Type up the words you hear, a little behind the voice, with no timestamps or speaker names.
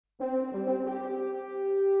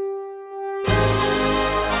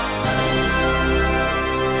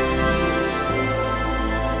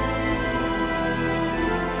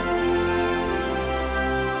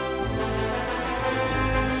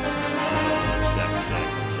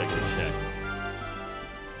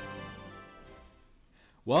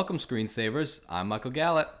Welcome, screensavers. I'm Michael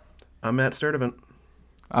Gallant. I'm Matt Sturdivant.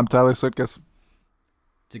 I'm Tyler Sitkus.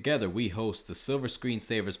 Together, we host the Silver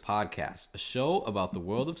Screensavers podcast, a show about the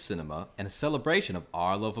world of cinema and a celebration of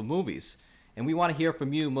our love of movies. And we want to hear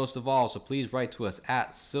from you most of all, so please write to us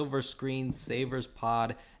at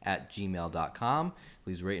silverscreensaverspod@gmail.com.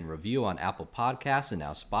 Please rate and review on Apple Podcasts and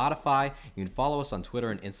now Spotify. You can follow us on Twitter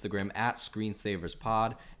and Instagram at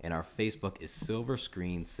ScreensaversPod, and our Facebook is Silver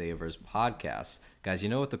Screensavers Podcast. Guys, you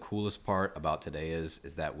know what the coolest part about today is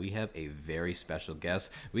that we have a very special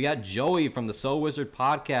guest. We got Joey from the Soul Wizard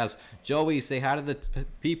Podcast. Joey, say hi to the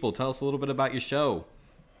people. Tell us a little bit about your show.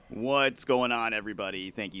 What's going on,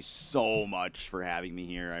 everybody? Thank you so much for having me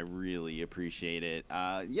here. I really appreciate it.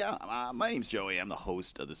 My name's Joey. I'm the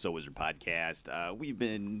host of the Soul Wizard Podcast. We've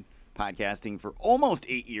been podcasting for almost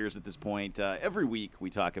 8 years at this point. Every week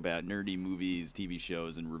we talk about nerdy movies, TV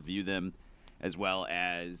shows, and review them, as well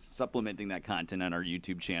as supplementing that content on our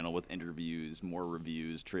YouTube channel with interviews, more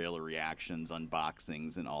reviews, trailer reactions,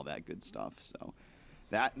 unboxings, and all that good stuff. So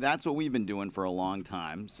That's what we've been doing for a long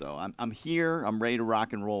time. So I'm here. I'm ready to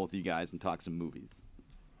rock and roll with you guys and talk some movies.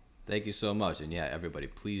 Thank you so much. And yeah, everybody,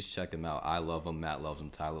 please check him out. I love him. Matt loves him.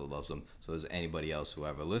 Tyler loves him. So does anybody else who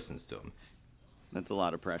ever listens to him. That's a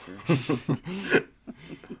lot of pressure. It's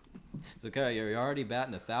okay. You're already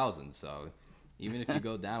batting 1,000. So even if you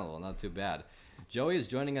go down a little, not too bad. Joey is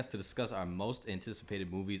joining us to discuss our most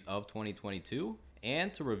anticipated movies of 2022.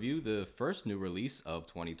 And to review the first new release of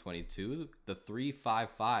 2022, The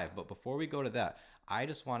 355. But before we go to that, I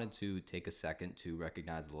just wanted to take a second to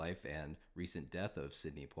recognize the life and recent death of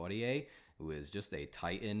Sidney Poitier, who is just a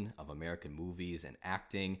titan of American movies and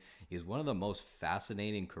acting. He has one of the most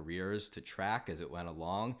fascinating careers to track as it went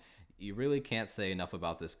along. You really can't say enough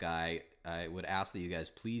about this guy. I would ask that you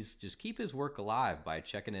guys please just keep his work alive by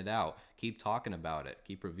checking it out. Keep talking about it.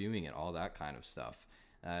 Keep reviewing it, all that kind of stuff.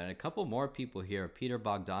 And a couple more people here. Peter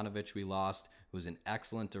Bogdanovich we lost, who's an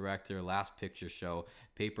excellent director. Last Picture Show,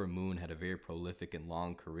 Paper Moon, had a very prolific and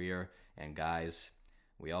long career. And guys,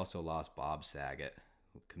 we also lost Bob Saget,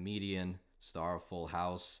 comedian, star of Full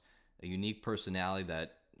House, a unique personality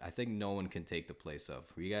that I think no one can take the place of.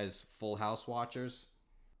 Were you guys Full House watchers?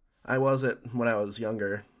 I was it when I was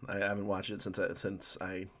younger. I haven't watched it since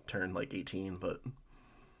I turned like 18, but...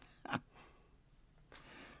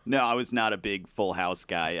 No, I was not a big Full House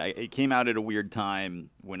guy. It came out at a weird time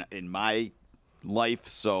in my life,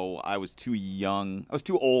 so I was too young. I was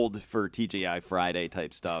too old for TGI Friday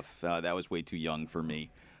type stuff. That was way too young for me.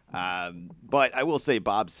 But I will say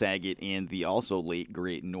Bob Saget and the also late,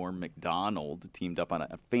 great Norm Macdonald teamed up on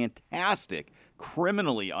a fantastic,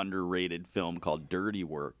 criminally underrated film called Dirty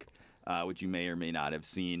Work, which you may or may not have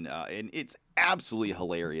seen. And it's absolutely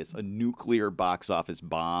hilarious. A nuclear box office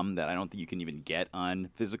bomb that I don't think you can even get on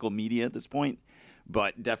physical media at this point,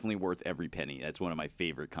 but definitely worth every penny. That's one of my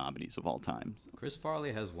favorite comedies of all time. Chris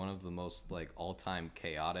Farley has one of the most all-time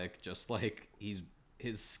chaotic, just like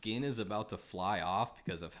his skin is about to fly off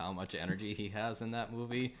because of how much energy he has in that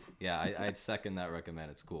movie. Yeah, I'd second that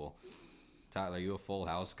recommend. It's cool. Tyler, are you a Full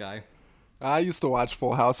House guy? I used to watch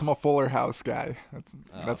Full House. I'm a Fuller House guy.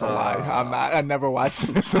 That's a lie. I'm not. I never watched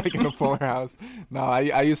it in a Fuller House. No,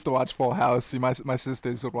 I used to watch Full House. See, my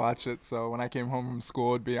sisters would watch it. So when I came home from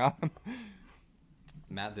school, it'd be on.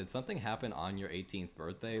 Matt, did something happen on your 18th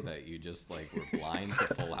birthday that you just were blind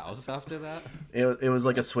to Full House after that? It was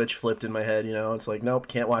like a switch flipped in my head, you know? It's like, nope,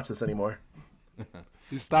 can't watch this anymore.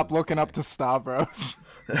 You stopped looking up to Stavros.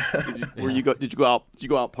 Did you go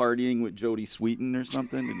out partying with Jodie Sweetin or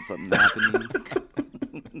something? Did something happen?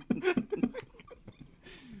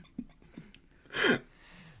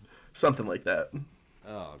 Something like that.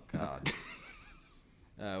 Oh God.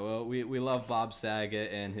 Well, we love Bob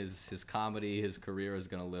Saget and his comedy. His career is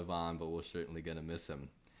going to live on, but we're certainly going to miss him.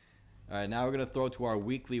 All right, now we're going to throw to our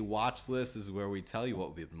weekly watch list. This is where we tell you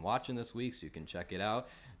what we've been watching this week, so you can check it out.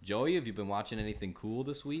 Joey, have you been watching anything cool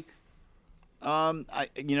this week?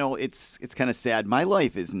 It's kind of sad. My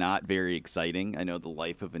life is not very exciting. I know the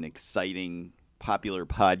life of an exciting, popular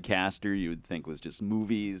podcaster you would think was just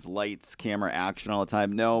movies, lights, camera, action all the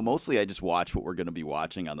time. No, mostly I just watch what we're going to be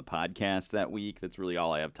watching on the podcast that week. That's really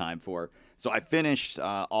all I have time for. So I finished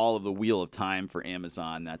all of the Wheel of Time for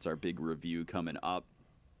Amazon. That's our big review coming up.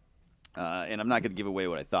 And I'm not going to give away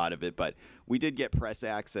what I thought of it, but we did get press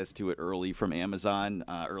access to it early from Amazon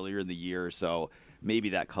earlier in the year, so maybe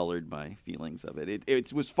that colored my feelings of it.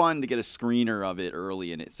 It was fun to get a screener of it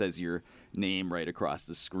early, and it says your name right across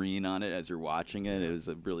the screen on it as you're watching it. It was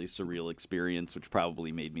a really surreal experience, which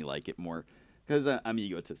probably made me like it more because I'm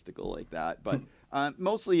egotistical like that. But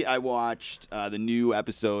mostly I watched the new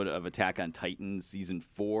episode of Attack on Titan Season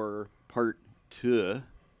 4, Part 2.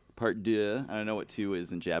 part 2. I don't know what 2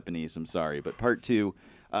 is in Japanese. I'm sorry, but part 2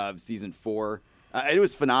 of season 4. It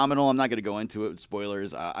was phenomenal. I'm not going to go into it with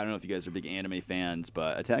spoilers. I don't know if you guys are big anime fans,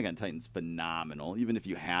 but Attack on Titan's phenomenal. Even if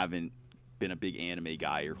you haven't been a big anime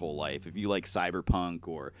guy your whole life, if you like cyberpunk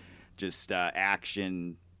or just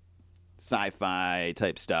action, sci-fi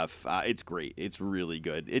type stuff, it's great. It's really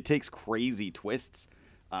good. It takes crazy twists.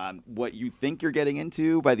 What you think you're getting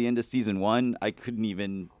into by the end of season 1, I couldn't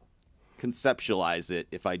even conceptualize it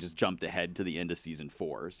if I just jumped ahead to the end of season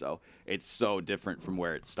 4. So it's so different from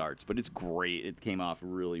where it starts, but it's great. It came off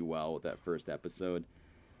really well with that first episode.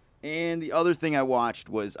 And the other thing I watched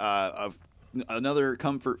was another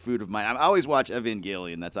comfort food of mine. I always watch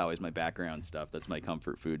Evangelion. That's always my background stuff. That's my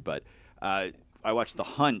comfort food. But I watched The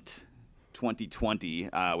Hunt 2020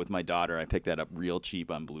 with my daughter. I picked that up real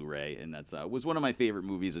cheap on Blu-ray, and that's was one of my favorite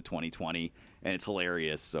movies of 2020, and it's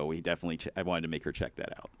hilarious. So we definitely I wanted to make her check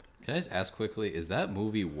that out. Can I just ask quickly, is that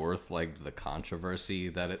movie worth like the controversy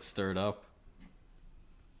that it stirred up?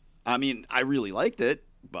 I mean, I really liked it,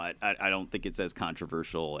 but I don't think it's as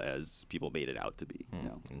controversial as people made it out to be. You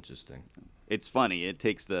know? Interesting. It's funny. It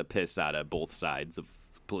takes the piss out of both sides of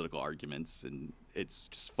political arguments, and it's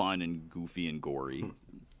just fun and goofy and gory.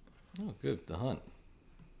 Oh, good. The Hunt.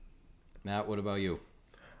 Matt, what about you?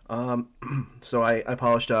 So I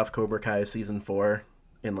polished off Cobra Kai season 4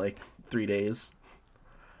 in like 3 days.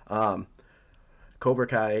 Cobra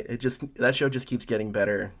Kai, that show just keeps getting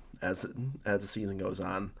better as the season goes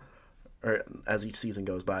on, or as each season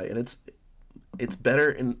goes by, and it's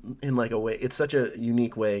better in like a way. It's such a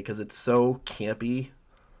unique way because it's so campy,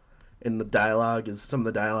 and some of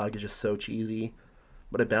the dialogue is just so cheesy,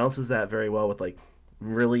 but it balances that very well with like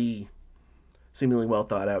really seemingly well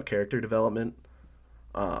thought out character development.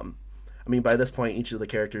 I mean, by this point, each of the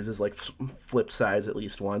characters is like flipped sides at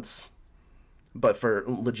least once, but for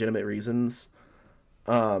legitimate reasons.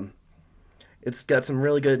 It's got some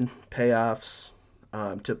really good payoffs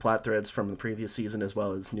to plot threads from the previous season, as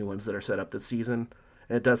well as new ones that are set up this season,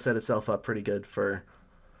 and it does set itself up pretty good for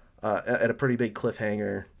at a pretty big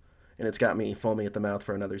cliffhanger, and it's got me foaming at the mouth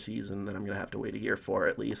for another season that I'm gonna have to wait a year for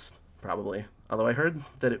at least, probably. Although I heard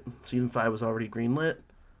that season 5 was already greenlit,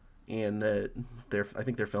 and that I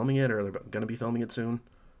think they're filming it, or they're gonna be filming it soon.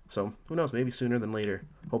 So who knows? Maybe sooner than later.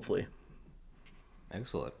 Hopefully.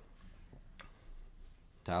 Excellent.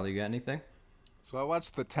 Tyler, you got anything? So I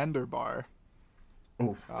watched The Tender Bar.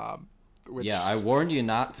 Ooh. Which, Yeah, I warned you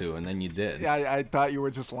not to, and then you did. Yeah, I thought you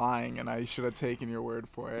were just lying, and I should have taken your word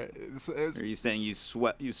for it. Are you saying you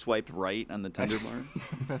swiped right on the Tender Bar?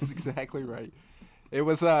 That's exactly right. It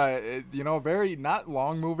was a very not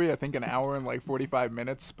long movie. I think an hour and like 45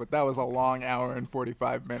 minutes, but that was a long hour and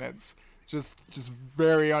 45 minutes. Just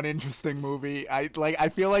very uninteresting movie. I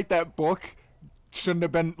feel like that book shouldn't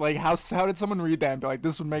have been like how did someone read that and be like,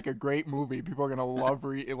 this would make a great movie? People are gonna love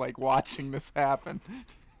watching this happen.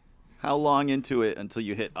 How long into it until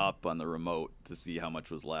you hit up on the remote to see how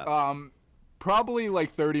much was left? Probably like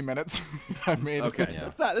 30 minutes. I made okay. it. Yeah.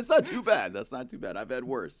 That's not too bad. That's not too bad. I've had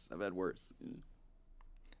worse.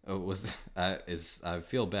 Oh, I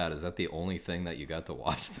feel bad. Is that the only thing that you got to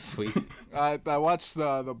watch this week? I watched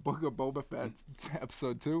the Book of Boba Fett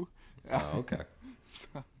episode 2. Oh, okay. So,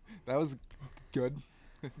 that was good.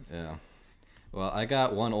 Yeah. Well, I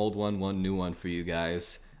got one old one new one for you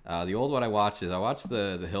guys. The old one I watched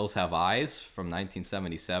The Hills Have Eyes from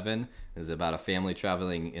 1977. It's about a family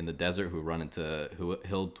traveling in the desert who run into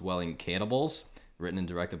hill-dwelling cannibals. Written and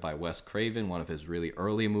directed by Wes Craven, one of his really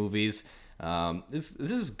early movies. This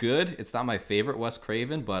is good. It's not my favorite Wes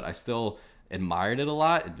Craven, but I still admired it a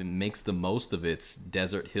lot. It makes the most of its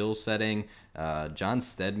desert hill setting. John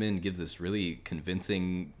Stedman gives this really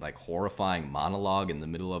convincing, like horrifying monologue in the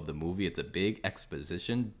middle of the movie. It's a big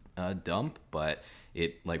exposition dump, but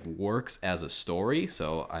it like works as a story,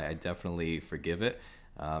 so I definitely forgive it.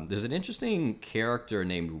 There's an interesting character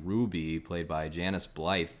named Ruby, played by Janice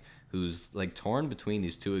Blythe, who's like torn between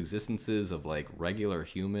these two existences of like regular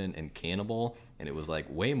human and cannibal, and it was like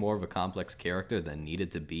way more of a complex character than needed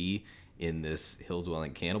to be in this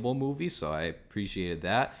hill-dwelling cannibal movie, so I appreciated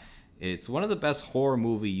that. It's one of the best horror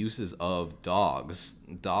movie uses of dogs.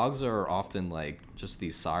 Dogs are often like just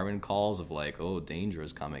these siren calls of like, oh, danger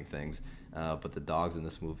is coming things, but the dogs in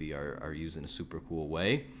this movie are used in a super cool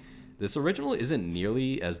way. This original isn't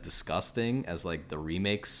nearly as disgusting as like the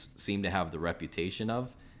remakes seem to have the reputation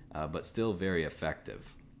of, but still very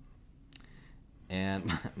effective.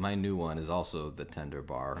 And my new one is also The Tender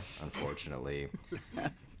Bar, unfortunately.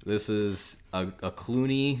 This is a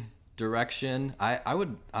Clooney direction. I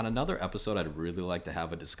would, on another episode, I'd really like to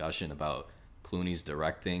have a discussion about Clooney's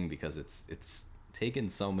directing, because it's taken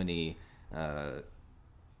so many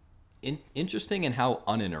interesting in how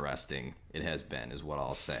uninteresting it has been, is what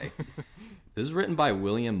I'll say. This is written by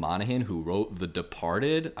William Monahan, who wrote The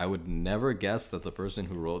Departed. I would never guess that the person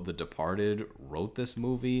who wrote The Departed wrote this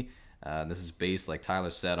movie. This is based, like Tyler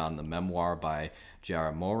said, on the memoir by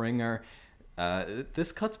J.R. Moehringer.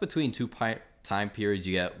 This cuts between two time periods.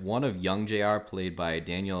 You get one of young JR, played by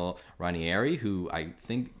Daniel Ranieri, who I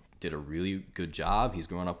think did a really good job. He's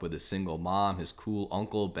grown up with a single mom, his cool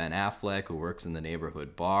uncle, Ben Affleck, who works in the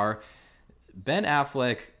neighborhood bar. Ben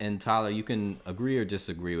Affleck, and Tyler, you can agree or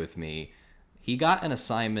disagree with me. He got an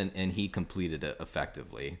assignment and he completed it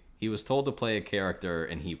effectively. He was told to play a character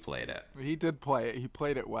and he played it. He did play it. He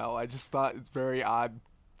played it well. I just thought it's very odd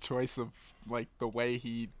choice of like the way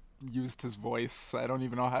he used his voice. I don't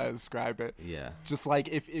even know how to describe it. Yeah. Just like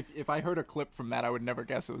if I heard a clip from that, I would never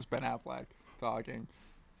guess it was Ben Affleck talking.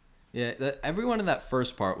 Yeah, everyone in that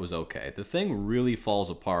first part was okay. The thing really falls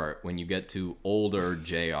apart when you get to older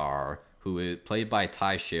JR, who is played by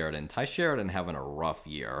Ty Sheridan. Ty Sheridan having a rough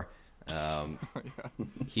year.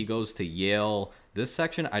 He goes to Yale. This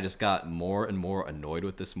section, I just got more and more annoyed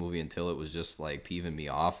with this movie until it was just like peeving me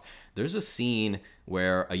off. There's a scene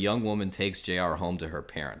where a young woman takes JR home to her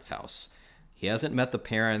parents' house. He hasn't met the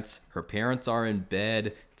parents. Her parents are in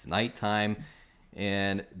bed. It's nighttime.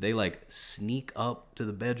 And they like sneak up to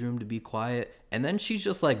the bedroom to be quiet. And then she's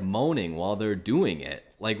just like moaning while they're doing it,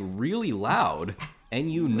 like really loud.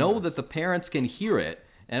 And you know that the parents can hear it.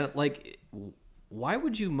 And like, why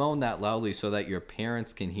would you moan that loudly so that your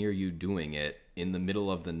parents can hear you doing it in the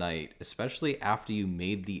middle of the night, especially after you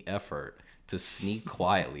made the effort to sneak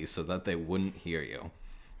quietly so that they wouldn't hear you?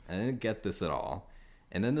 I didn't get this at all.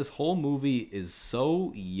 And then this whole movie is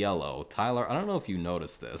so yellow. Tyler, I don't know if you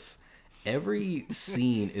noticed this. Every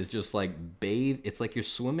scene is just like bathed. It's like you're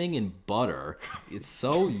swimming in butter. It's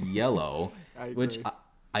so yellow, which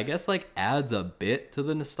I guess like adds a bit to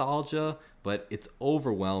the nostalgia, but it's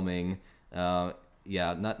overwhelming.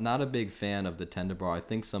 Yeah, not a big fan of the Tender Bar. I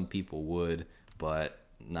think some people would, but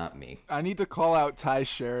not me. I need to call out Ty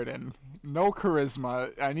Sheridan. No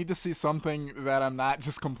charisma. I need to see something that I'm not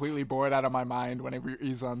just completely bored out of my mind whenever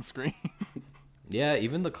he's on screen. Yeah,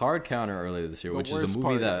 even the Card Counter earlier this year, which is a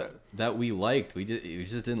movie that we liked. We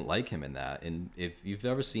just didn't like him in that. And if you've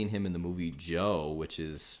ever seen him in the movie Joe, which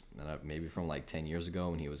is maybe from like 10 years ago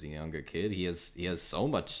when he was a younger kid, he has so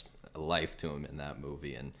much life to him in that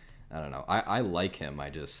movie. And I don't know. I like him. I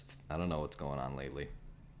don't know what's going on lately.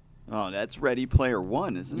 Oh, that's Ready Player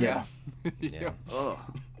One, isn't it? Yeah. Yeah. Ugh,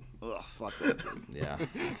 fuck that.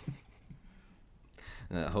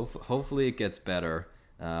 Yeah. Hopefully it gets better.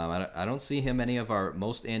 I don't see him any of our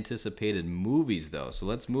most anticipated movies though, so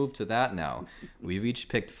let's move to that now. We've each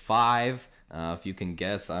picked 5. If you can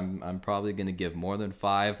guess, I'm probably going to give more than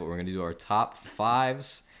 5, but we're going to do our top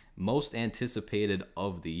 5s most anticipated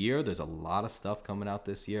of the year. There's a lot of stuff coming out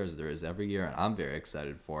this year, as there is every year, and I'm very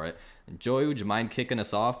excited for it. And Joey, would you mind kicking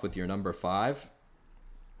us off with your number 5?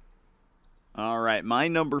 All right, my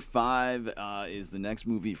number 5 is the next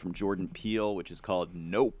movie from Jordan Peele, which is called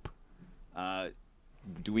Nope.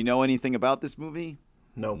 Do we know anything about this movie?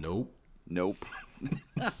 Nope.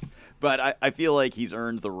 But I feel like he's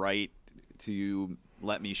earned the right to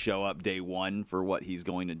let me show up day one for what he's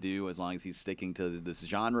going to do, as long as he's sticking to this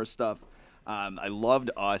genre stuff. I loved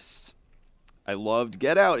Us. I loved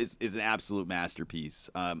Get Out is an absolute masterpiece.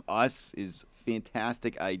 Us is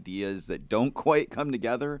fantastic ideas that don't quite come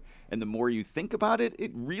together, and the more you think about it,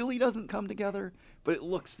 it really doesn't come together, but it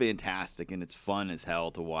looks fantastic and it's fun as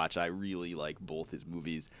hell to watch. I really like both his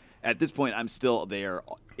movies. At this point, I'm still there.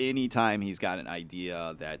 Anytime he's got an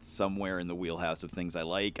idea that's somewhere in the wheelhouse of things I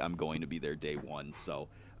like, I'm going to be there day one. So,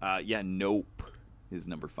 yeah, Nope is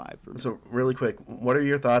number 5 for me. So, really quick, what are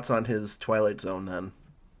your thoughts on his Twilight Zone then?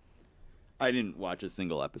 I didn't watch a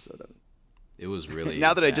single episode of it. It was really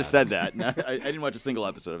now that bad. I just said that, I didn't watch a single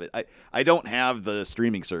episode of it. I don't have the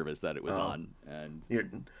streaming service that it was on, and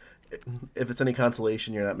if it's any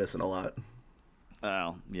consolation, you're not missing a lot.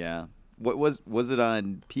 Oh yeah, what was it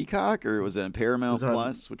on Peacock or was it on Paramount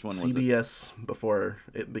Plus? Which one was it? CBS before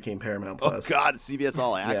it became Paramount Plus. Oh God, CBS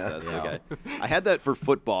All Access. Yeah. Okay, I had that for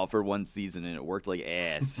football for one season and it worked like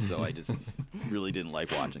ass, so I just really didn't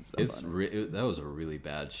like watching stuff. That was a really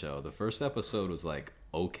bad show. The first episode was like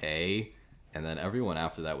okay. And then everyone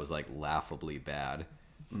after that was like laughably bad.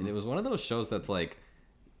 And it was one of those shows that's like,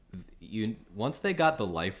 once they got the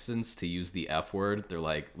license to use the F word, they're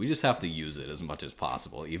like, we just have to use it as much as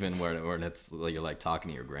possible, even when it's you're like talking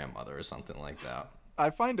to your grandmother or something like that. I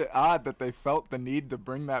find it odd that they felt the need to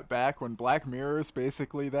bring that back when Black Mirror is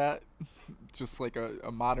basically that, just like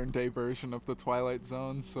a modern day version of the Twilight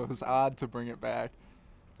Zone. So it's odd to bring it back.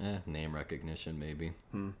 Name recognition maybe.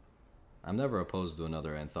 I'm never opposed to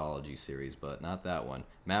another anthology series, but not that one.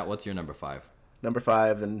 Matt, what's your number 5? Number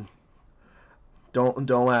 5, and don't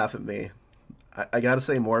laugh at me. I gotta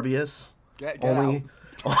say Morbius. Get only,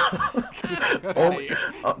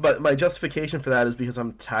 but my justification for that is because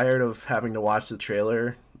I'm tired of having to watch the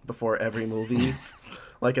trailer before every movie,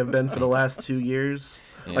 like I've been for the last 2 years.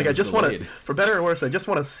 And like I just want to, delayed. for better or worse, I just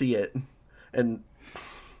want to see it and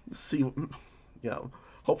see,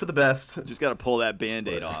 hope for the best. Just got to pull that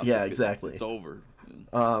Band-Aid off. Yeah, exactly. It's over.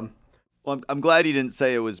 Well, I'm glad you didn't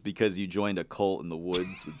say it was because you joined a cult in the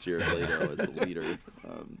woods with Jared Leto as the leader.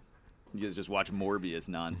 You guys just watch Morbius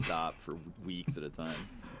nonstop for weeks at a time.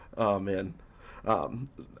 Oh man,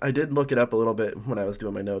 I did look it up a little bit when I was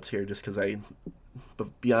doing my notes here, just because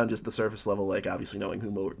but beyond just the surface level, like obviously knowing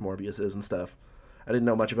who Morbius is and stuff, I didn't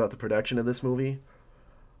know much about the production of this movie.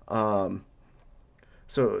 So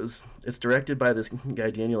it's directed by this guy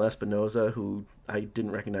Daniel Espinosa, who I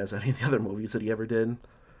didn't recognize any of the other movies that he ever did.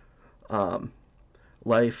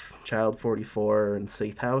 Life, Child 44, and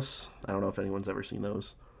Safe House. I don't know if anyone's ever seen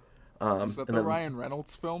those. Is that the Ryan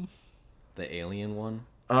Reynolds film? The Alien one?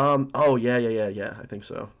 Oh yeah. I think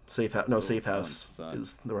so. Safe House. No, Safe House Son.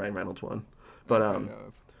 is the Ryan Reynolds one. But Okay, yeah,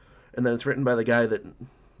 and then it's written by the guy that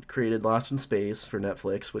created Lost in Space for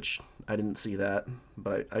Netflix, which I didn't see that,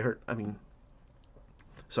 but I heard. I mean,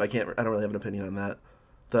 so I don't really have an opinion on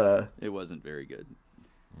that. It wasn't very good.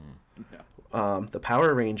 The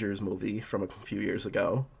Power Rangers movie from a few years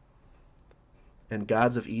ago, and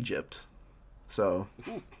Gods of Egypt. So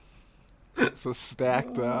it's a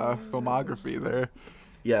stacked filmography there.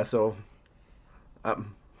 yeah, so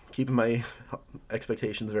I'm keeping my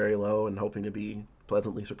expectations very low and hoping to be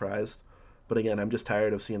pleasantly surprised. But again, I'm just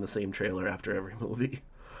tired of seeing the same trailer after every movie.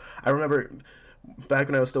 I remember back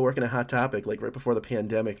when I was still working at Hot Topic, like right before the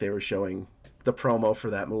pandemic, they were showing the promo for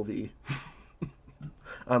that movie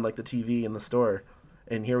on like the TV in the store.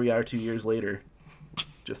 And here we are 2 years later,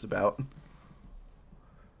 just about.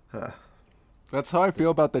 That's how I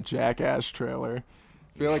feel about the Jackass trailer.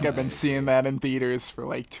 I feel like I've been seeing that in theaters for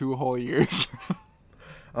like 2 whole years.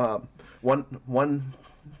 One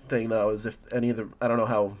thing though is if any of I don't know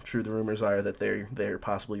how true the rumors are that they're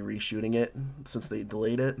possibly reshooting it since they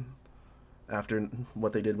delayed it after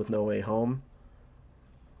what they did with No Way Home.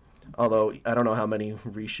 Although I don't know how many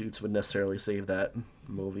reshoots would necessarily save that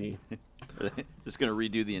movie. Just gonna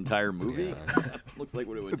redo the entire movie? Yeah. Looks like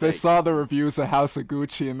what it would They take. saw the reviews of House of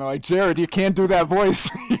Gucci and they're like, Jared, you can't do that voice.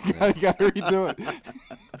 you gotta redo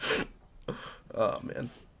it. Oh man.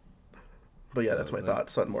 But yeah, that's my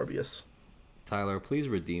thoughts on Morbius. Tyler, please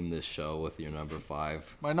redeem this show with your number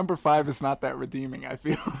 5. My number 5 is not that redeeming, I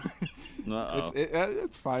feel. Uh-oh.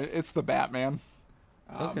 It's fine. It's the Batman.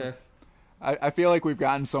 Okay. I feel like we've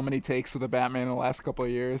gotten so many takes of the Batman in the last couple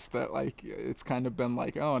of years that like it's kind of been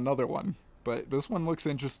like, oh, another one. But this one looks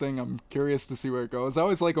interesting. I'm curious to see where it goes. I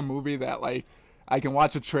always like a movie that like I can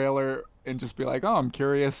watch a trailer and just be like, oh, I'm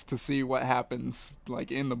curious to see what happens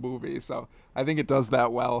like in the movie. So I think it does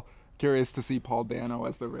that well. Curious to see Paul Dano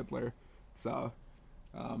as the Riddler. So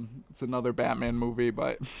it's another Batman movie,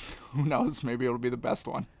 but who knows? Maybe it'll be the best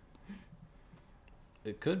one.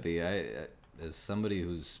 It could be. As somebody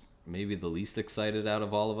who's maybe the least excited out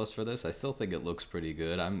of all of us for this, I still think it looks pretty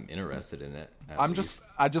good. I'm interested in it. I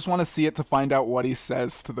just want to see it to find out what he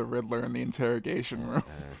says to the Riddler in the interrogation room.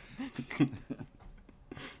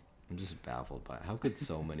 I'm just baffled by how could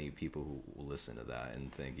so many people who listen to that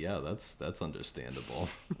and think, yeah, that's understandable.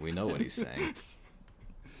 We know what he's saying.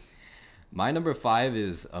 My number 5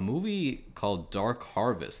 is a movie called Dark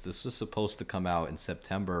Harvest. This was supposed to come out in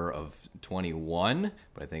September of 21,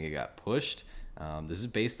 but I think it got pushed. This is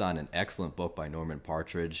based on an excellent book by Norman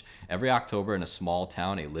Partridge. Every October in a small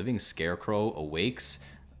town, a living scarecrow awakes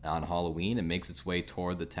on Halloween and makes its way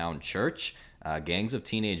toward the town church. Gangs of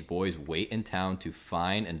teenage boys wait in town to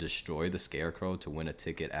find and destroy the scarecrow to win a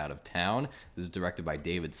ticket out of town. This is directed by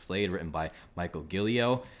David Slade, written by Michael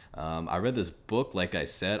Gillio. I read this book, like I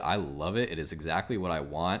said, I love it. It is exactly what I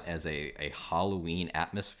want as a Halloween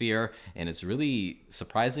atmosphere, and it's really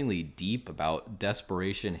surprisingly deep about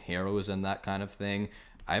desperation, heroism, that kind of thing.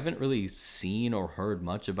 I haven't really seen or heard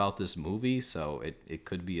much about this movie, so it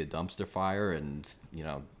could be a dumpster fire, and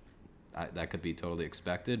that could be totally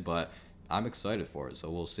expected, but I'm excited for it, so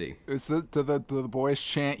we'll see. Is it do the boys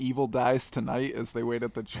chant "Evil dies tonight" as they wait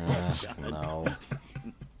at the church? No.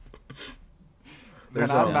 Then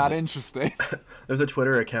I'm not interested. There's a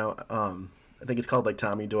Twitter account. I think it's called like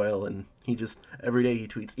Tommy Doyle, and he just every day he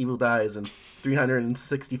tweets "Evil dies in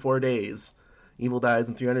 364 days." Evil dies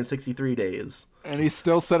in 363 days. And he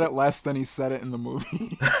still said it less than he said it in the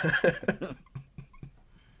movie.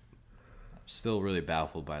 still really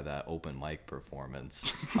baffled by that open mic performance.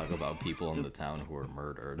 Just talk about people in the town who were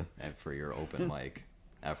murdered and for your open mic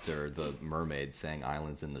after the mermaid sang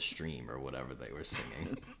Islands in the Stream or whatever they were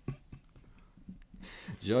singing.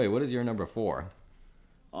 Joey, what is your number 4?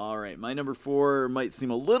 All right, my number 4 might seem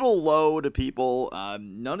a little low to people.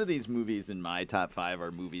 None of these movies in my top 5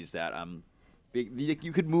 are movies that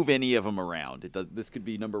you could move any of them around. This could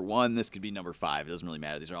be number 1, this could be number 5. It doesn't really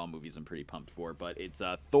matter. These are all movies I'm pretty pumped for. But it's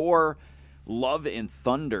Thor: Love and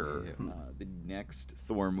Thunder, the next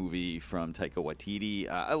Thor movie from Taika Waititi.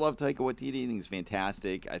 I love Taika Waititi. I think he's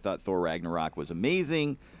fantastic. I thought Thor Ragnarok was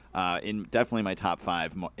amazing. In definitely my top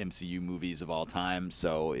 5 MCU movies of all time.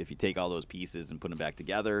 So if you take all those pieces and put them back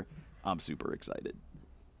together, I'm super excited.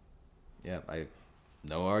 Yeah,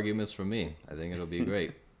 no arguments from me. I think it'll be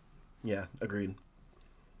great. Yeah, agreed.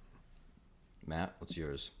 Matt, what's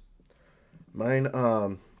yours? Mine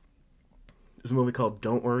is a movie called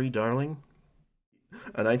Don't Worry, Darling.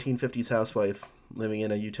 A 1950s housewife living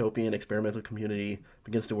in a utopian experimental community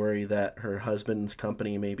begins to worry that her husband's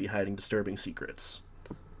company may be hiding disturbing secrets.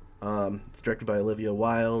 It's directed by Olivia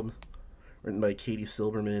Wilde, written by Katie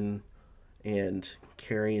Silberman and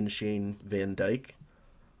Carrie and Shane Van Dyke.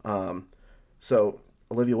 So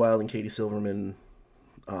Olivia Wilde and Katie Silberman,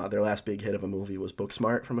 their last big hit of a movie was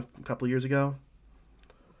Booksmart from a couple years ago.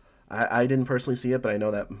 I didn't personally see it, but I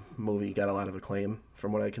know that movie got a lot of acclaim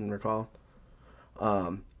from what I can recall.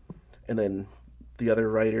 And then the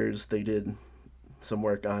other writers, they did some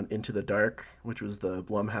work on Into the Dark, which was the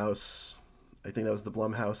Blumhouse, I think that was the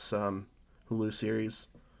Blumhouse Hulu series.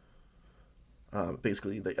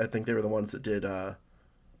 Basically, I think they were the ones that did, were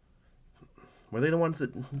they the ones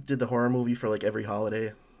that did the horror movie for like every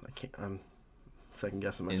holiday? I'm second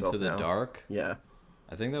guessing myself Into the now. Dark? Yeah.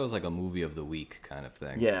 I think that was like a movie of the week kind of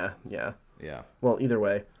thing. Yeah. Yeah. Well, either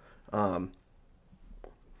way, the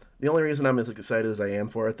only reason I'm as excited as I am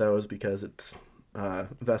for it, though, is because it's a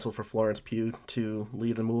vessel for Florence Pugh to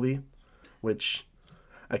lead a movie, which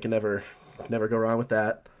I can never go wrong with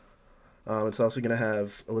that. It's also going to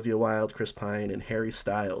have Olivia Wilde, Chris Pine, and Harry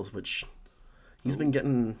Styles, which he's been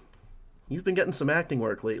getting some acting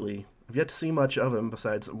work lately. I've yet to see much of him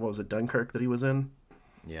besides, what was it, Dunkirk that he was in?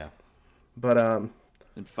 Yeah. But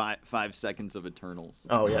And 5 seconds of Eternals.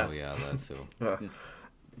 Oh yeah, that too.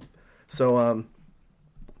 So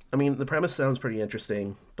I mean, the premise sounds pretty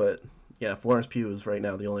interesting, but yeah, Florence Pugh is right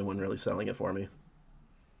now the only one really selling it for me.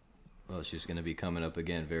 Well, she's going to be coming up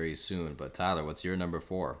again very soon. But Tyler, what's your number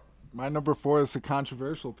 4? My number 4 is a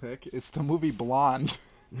controversial pick. It's the movie Blonde.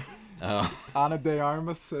 Oh. Ana de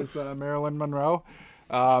Armas as Marilyn Monroe.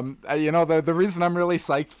 The reason I'm really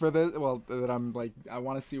psyched for this, that I'm like, I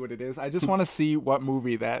want to see what it is. I just want to see what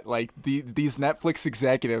movie that, like, these Netflix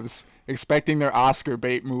executives expecting their Oscar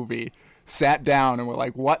bait movie sat down and were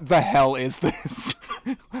like, what the hell is this?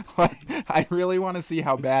 Like, I really want to see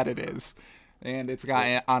how bad it is. And it's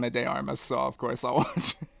got Ana de Armas, so of course I'll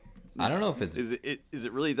watch it. I don't know if it's... Is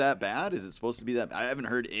it really that bad? Is it supposed to be that bad? I haven't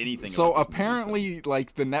heard anything So about this apparently, movie,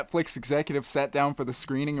 like, the Netflix executives sat down for the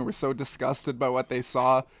screening and were so disgusted by what they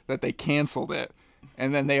saw that they canceled it.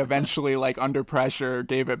 And then they eventually, like, under pressure,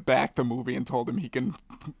 gave it back the movie and told him he can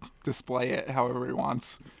display it however he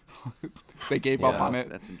wants. They gave up on it.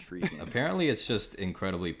 That's intriguing. Apparently it's just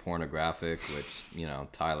incredibly pornographic, which,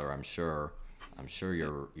 Tyler, I'm sure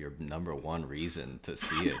your number one reason to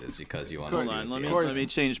see it is because you want to see Hold on, it. let me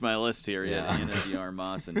change my list here. Yeah. Ana de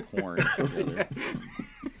Armas and porn.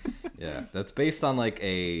 Yeah, that's based on like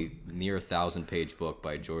a near 1,000-page book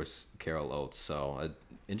by Joyce Carol Oates. So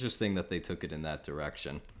interesting that they took it in that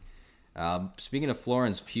direction. Speaking of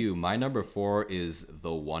Florence Pugh, my number 4 is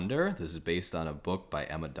The Wonder. This is based on a book by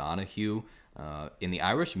Emma Donoghue. In the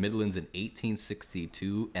Irish Midlands in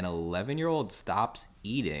 1862, an 11-year-old stops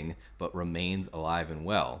eating but remains alive and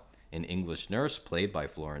well. An English nurse, played by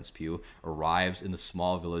Florence Pugh, arrives in the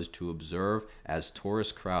small village to observe as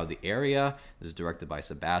tourists crowd the area. This is directed by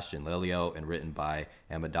Sebastian Lelio and written by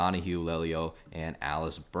Emma Donoghue, Lelio, and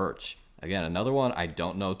Alice Birch. Again, another one I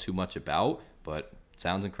don't know too much about, but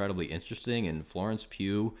sounds incredibly interesting. And Florence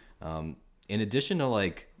Pugh, in addition to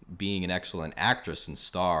like being an excellent actress and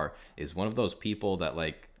star, is one of those people that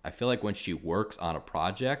like I feel like when she works on a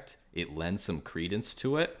project, it lends some credence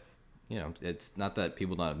to it. It's not that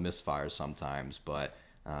people don't have misfires sometimes, but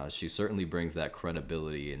she certainly brings that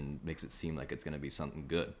credibility and makes it seem like it's going to be something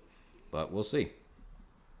good. But we'll see.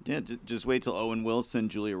 Yeah, just wait till Owen Wilson,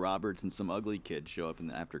 Julia Roberts, and some ugly kid show up in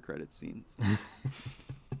the after credit scenes.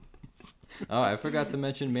 Oh, I forgot to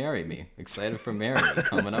mention Marry Me. Excited for Marry Me,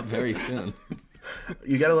 coming up very soon.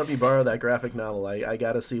 You gotta let me borrow that graphic novel. I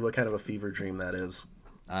gotta see what kind of a fever dream that is.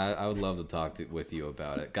 I would love to talk with you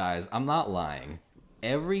about it. Guys, I'm not lying.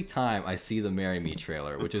 Every time I see the Marry Me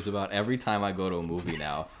trailer, which is about every time I go to a movie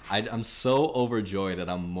now, I'm so overjoyed and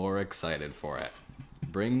I'm more excited for it.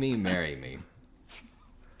 Bring me, marry me.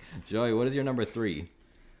 Joey, what is your number 3?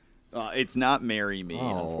 It's not Marry Me,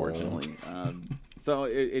 Oh. unfortunately. So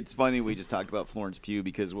it's funny we just talked about Florence Pugh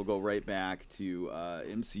because we'll go right back to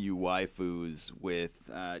MCU waifus with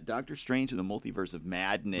Doctor Strange and the Multiverse of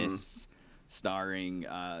Madness, starring,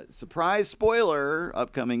 surprise spoiler,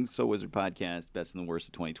 upcoming So Wizard podcast, Best and the Worst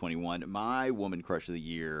of 2021. My woman crush of the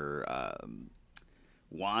year,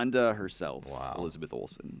 Wanda herself, Wow. Elizabeth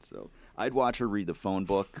Olsen. So I'd watch her read the phone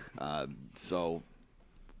book. So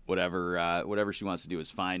whatever she wants to do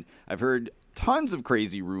is fine. I've heard tons of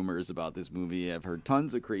crazy rumors about this movie. I've heard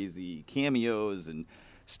tons of crazy cameos and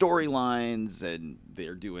storylines, and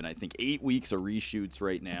they're doing, I think, 8 weeks of reshoots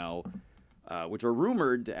right now, which are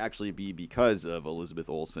rumored to actually be because of Elizabeth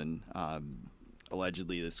Olsen.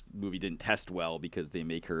 Allegedly, this movie didn't test well because they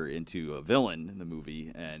make her into a villain in the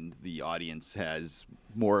movie, and the audience has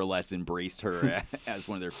more or less embraced her as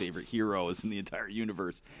one of their favorite heroes in the entire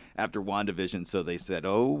universe after WandaVision. So they said,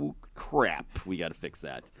 oh, crap, we got to fix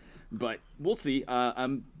that. But we'll see.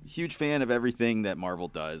 I'm a huge fan of everything that Marvel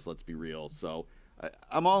does, let's be real. So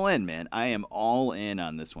I'm all in, man. I am all in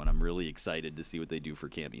on this one. I'm really excited to see what they do for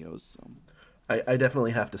cameos. So. I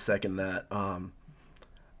definitely have to second that.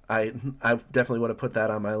 I definitely would have put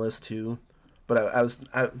that on my list too, but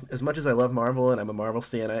I as much as I love Marvel and I'm a Marvel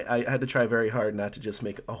stan, I had to try very hard not to just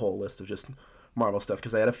make a whole list of just Marvel stuff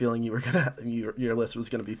because I had a feeling you were your list was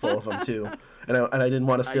gonna be full of them too, and I didn't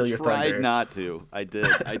want to steal your thunder. I tried not to. I did.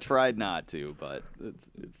 I tried not to, but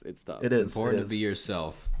it's tough. It It's is important to be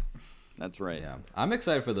yourself. That's right. Yeah, I'm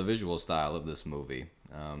excited for the visual style of this movie.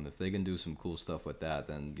 If they can do some cool stuff with that,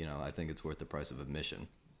 then I think it's worth the price of admission.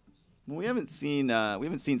 Well, we haven't seen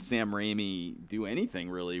Sam Raimi do anything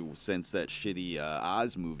really since that shitty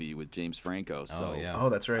Oz movie with James Franco. So, Oh yeah. Oh,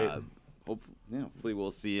 that's right. hopefully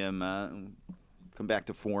we'll see him come back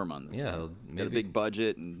to form on this. Yeah, one. He's got a maybe- big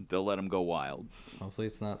budget, and they'll let him go wild. Hopefully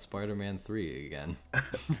it's not Spider-Man 3 again.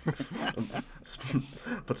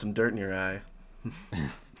 Put some dirt in your eye.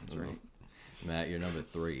 That's right. Matt, you're number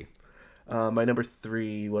 3. My number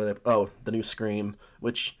 3, the new Scream,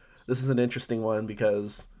 which this is an interesting one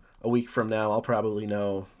because a week from now I'll probably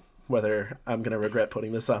know whether I'm going to regret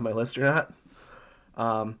putting this on my list or not.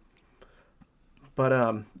 But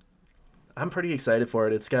I'm pretty excited for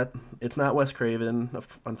it. It's not Wes Craven,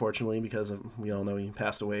 unfortunately, because we all know he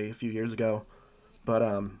passed away a few years ago.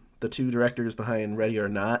 But the 2 directors behind Ready or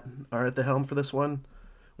Not are at the helm for this one,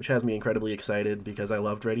 which has me incredibly excited because I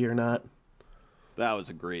loved Ready or Not. That was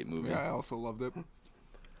a great movie. Yeah, I also loved it.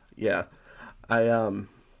 Yeah, and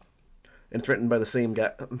it's written by the same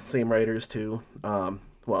writers too.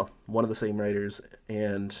 One of the same writers,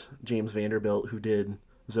 and James Vanderbilt, who did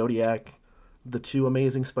Zodiac, the 2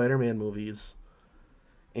 Amazing Spider-Man movies,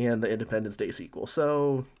 and the Independence Day sequel.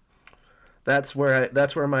 So that's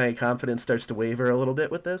where my confidence starts to waver a little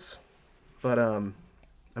bit with this. But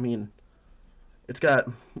I mean, it's got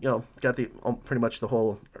the pretty much the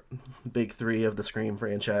whole big 3 of the Scream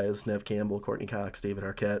franchise: Neve Campbell, Courtney Cox, David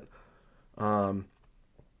Arquette. I've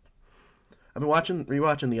been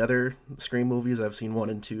rewatching the other Scream movies. I've seen 1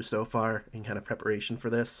 and 2 so far in kind of preparation for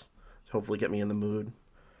this. Hopefully get me in the mood.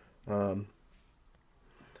 I'm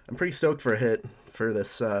pretty stoked for a hit for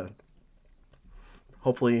this.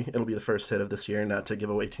 Hopefully it'll be the first hit of this year, not to give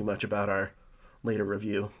away too much about our later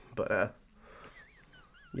review. But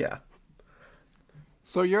yeah.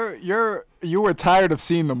 So you were tired of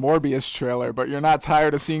seeing the Morbius trailer, but you're not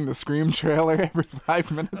tired of seeing the Scream trailer every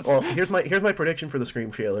 5 minutes? Well, here's my prediction for the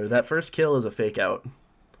Scream trailer. That first kill is a fake out.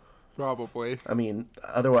 Probably. I mean,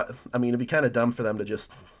 it'd be kind of dumb for them to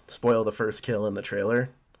just spoil the first kill in the trailer.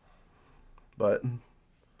 But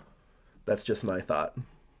that's just my thought.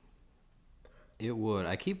 It would.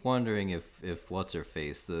 I keep wondering if what's her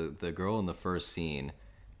face, the girl in the first scene,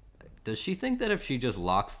 does she think that if she just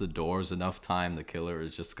locks the doors enough time, the killer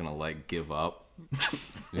is just gonna give up?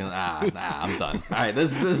 I'm done. All right,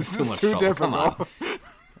 this is too much trouble. Come on.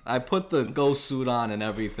 I put the ghost suit on and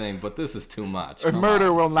everything, but this is too much. A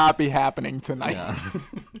murder will not be happening tonight. Yeah.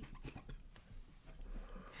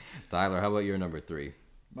 Tyler, how about your number 3?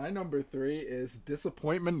 My number 3 is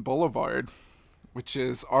Disappointment Boulevard, which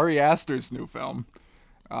is Ari Aster's new film,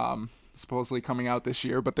 supposedly coming out this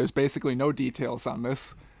year, but there's basically no details on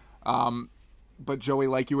this. But Joey,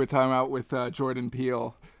 like you were talking about with Jordan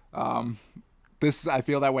Peele, I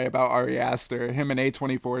feel that way about Ari Aster. Him and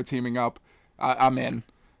A24 teaming up, I'm in.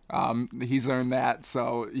 He's earned that.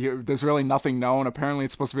 So there's really nothing known. Apparently,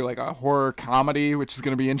 it's supposed to be like a horror comedy, which is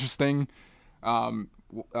going to be interesting.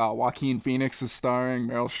 Joaquin Phoenix is starring.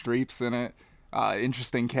 Meryl Streep's in it.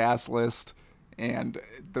 Interesting cast list. And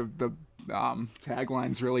the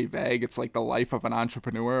tagline's really vague. It's like the life of an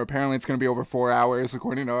entrepreneur. Apparently, it's going to be over 4 hours,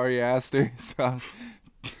 according to Ari Aster. So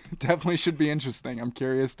definitely should be interesting. I'm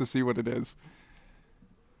curious to see what it is.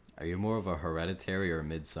 Are you more of a Hereditary or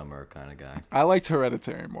Midsummer kind of guy? I liked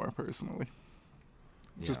Hereditary more personally.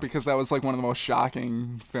 Just because that was like one of the most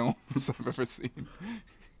shocking films I've ever seen.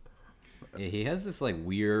 Yeah, he has this like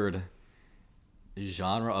weird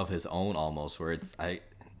genre of his own almost, where it's I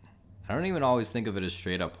don't even always think of it as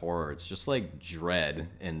straight up horror. It's just like dread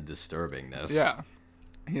and disturbingness. Yeah.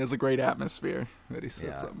 He has a great atmosphere that he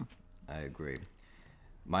sets up. I agree.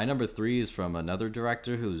 My number 3 is from another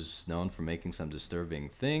director who's known for making some disturbing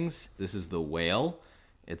things. This is The Whale.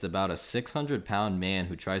 It's about a 600-pound man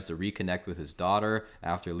who tries to reconnect with his daughter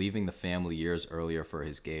after leaving the family years earlier for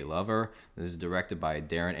his gay lover. This is directed by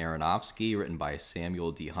Darren Aronofsky, written by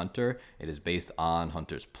Samuel D. Hunter. It is based on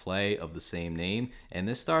Hunter's play of the same name, and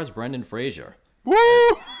this stars Brendan Fraser. Woo!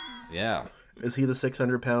 Yeah. Is he the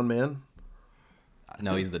 600-pound man?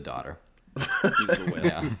 No, he's the daughter. He's the whale.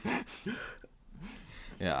 Yeah.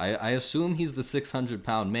 Yeah, I assume he's the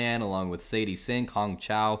 600-pound man, along with Sadie Sink, Hong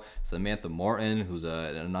Chow, Samantha Morton, who's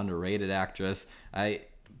an underrated actress.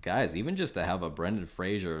 Guys, even just to have a Brendan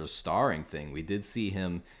Fraser starring thing, we did see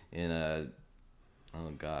him in a,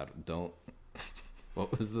 oh God, don't,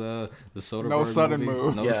 what was the Soderbergh No Sudden movie?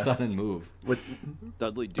 Move. No Yeah. Sudden Move. With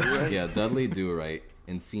Dudley Do-Right? Yeah, Dudley Do-Right,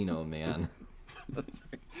 Encino Man.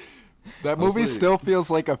 That movie still feels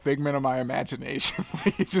like a figment of my imagination.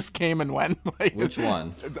 Like, it just came and went. Like, Which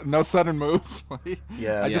one? No Sudden Move. Like,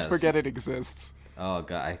 Yeah. I just Yes. forget it exists. Oh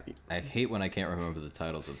God, I hate when I can't remember the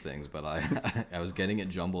titles of things, but I was getting it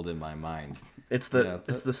jumbled in my mind. It's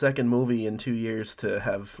the second movie in 2 years to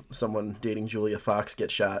have someone dating Julia Fox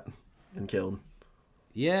get shot and killed.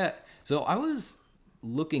 Yeah, so I was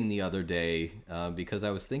looking the other day because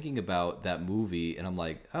I was thinking about that movie, and I'm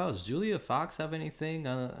like, oh, does Julia Fox have anything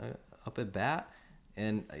up at bat?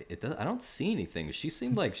 And I don't see anything. She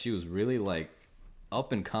seemed like she was really like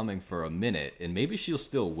up and coming for a minute, and maybe she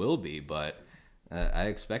still will be, but I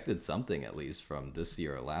expected something at least from this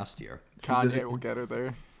year or last year. Kanye will get her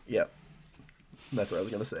there. Yep. That's what I was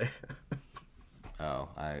going to say. Oh,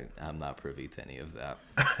 I'm not privy to any of that.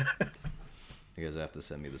 You guys have to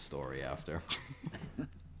send me the story after.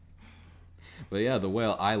 But yeah, The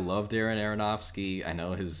Whale. I love Darren Aronofsky. I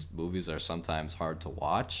know his movies are sometimes hard to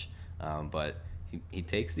watch, but he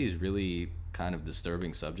takes these really kind of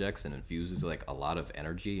disturbing subjects and infuses like a lot of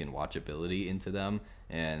energy and watchability into them.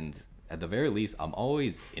 And at the very least, I'm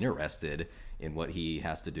always interested in what he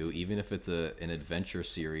has to do, even if it's an adventure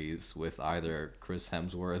series with either Chris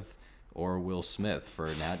Hemsworth or Will Smith for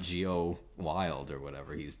Nat Geo Wild or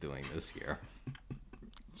whatever he's doing this year.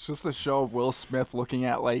 It's just a show of Will Smith looking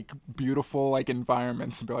at like beautiful like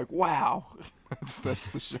environments and be like, wow. That's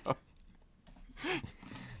the show.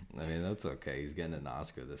 I mean, that's okay. He's getting an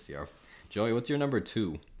Oscar this year. Joey, what's your number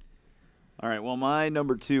 2? All right, well, my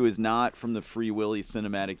number 2 is not from the Free Willy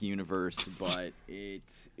cinematic universe, but it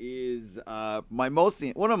is my most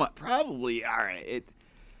one of my probably all right.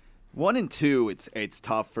 1 and 2, it's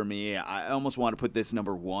tough for me. I almost want to put this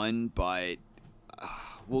number 1, but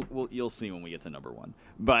you'll see when we get to number 1.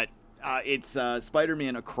 But it's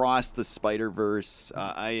Spider-Man Across the Spider-Verse.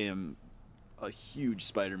 I am a huge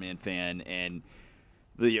Spider-Man fan, and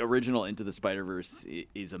the original Into the Spider-Verse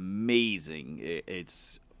is amazing.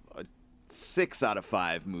 It's a 6 out of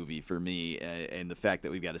 5 movie for me, and the fact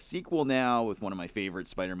that we've got a sequel now with one of my favorite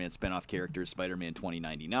Spider-Man spinoff characters, Spider-Man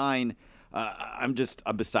 2099, I'm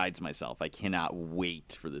besides myself. I cannot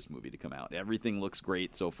wait for this movie to come out. Everything looks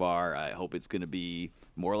great so far. I hope it's going to be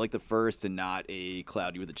more like the first and not a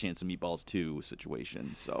Cloudy with a Chance of Meatballs 2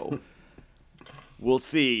 situation. So we'll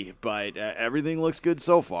see, but everything looks good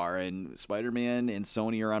so far, and Spider-Man and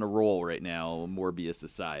Sony are on a roll right now, Morbius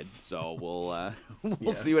aside. So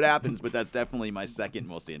we'll see what happens, but that's definitely my second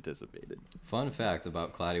most anticipated. Fun fact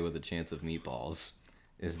about Cloudy with a Chance of Meatballs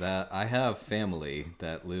is that I have family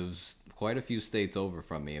that lives quite a few states over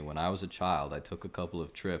from me, and when I was a child, I took a couple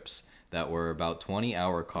of trips that were about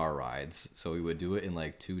 20-hour car rides, so we would do it in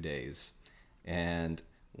like 2 days. And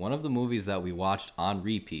one of the movies that we watched on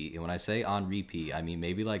repeat, and when I say on repeat, I mean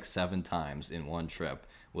maybe like 7 times in one trip,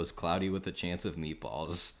 was Cloudy with a Chance of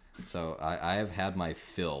Meatballs. So I have had my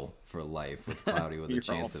fill for life with Cloudy with a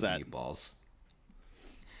Chance of Meatballs.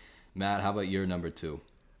 Matt, how about your number 2?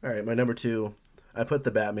 All right, my number 2, I put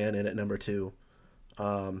the Batman in at number 2.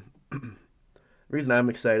 reason I'm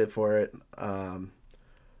excited for it,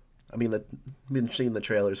 I mean, I've been seeing the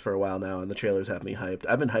trailers for a while now, and the trailers have me hyped.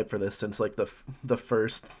 I've been hyped for this since like the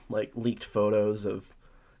first like leaked photos of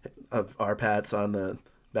our Pats on the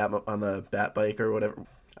bat bike or whatever.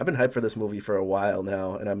 I've been hyped for this movie for a while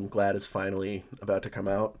now, and I'm glad it's finally about to come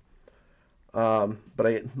out. But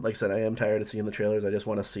like I said, I am tired of seeing the trailers. I just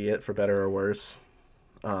want to see it for better or worse.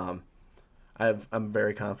 I'm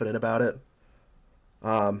very confident about it.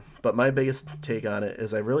 But my biggest take on it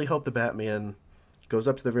is I really hope the Batman goes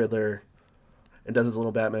up to the Riddler and does his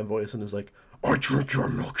little Batman voice and is like, "I drink your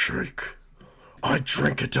milkshake. I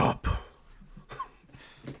drink it up."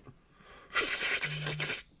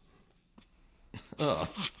 Oh,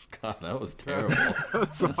 God, that was terrible.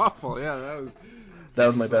 That's awful. Yeah, that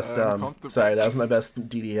was my best. uncomfortable. That was my best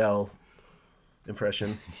DDL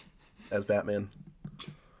impression as Batman.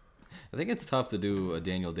 I think it's tough to do a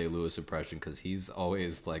Daniel Day-Lewis impression because he's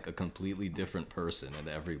always like a completely different person in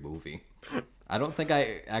every movie. I don't think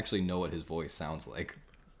I actually know what his voice sounds like.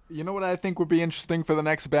 You know what I think would be interesting for the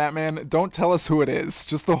next Batman? Don't tell us who it is.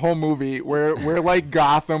 Just the whole movie. We're like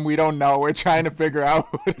Gotham. We don't know. We're trying to figure out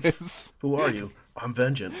who it is. Who are you? I'm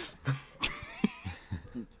Vengeance.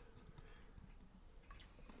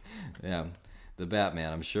 Yeah, the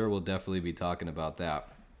Batman. I'm sure we'll definitely be talking about that.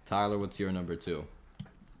 Tyler, what's your number 2?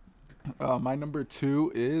 My number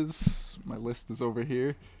 2 is, my list is over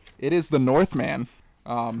here. It is The Northman.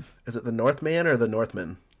 Is it the Northman or the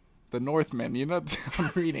Northman? The Northman. You know,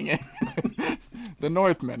 I'm reading it. The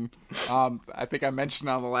Northman. I think I mentioned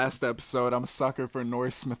on the last episode, I'm a sucker for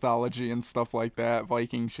Norse mythology and stuff like that,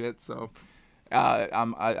 Viking shit. So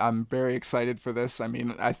I'm very excited for this. I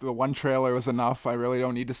mean, the one trailer was enough. I really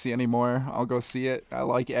don't need to see any more. I'll go see it. I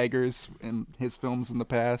like Eggers and his films in the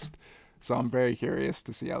past, so I'm very curious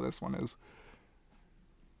to see how this one is.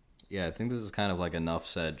 Yeah, I think this is kind of like enough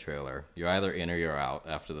said trailer. You're either in or you're out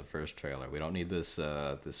after the first trailer. We don't need this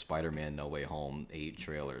Spider-Man No Way Home 8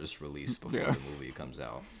 trailers released before the movie comes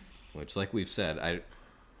out. Which, like we've said,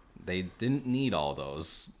 they didn't need all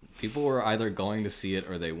those. People were either going to see it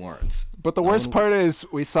or they weren't. But the worst part is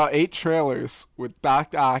we saw 8 trailers with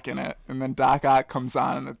Doc Ock in it, and then Doc Ock comes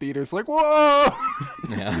on and the theater's like, whoa!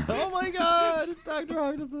 Yeah. Oh my God, it's Dr.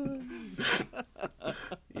 Octopus.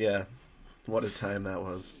 Yeah. What a time that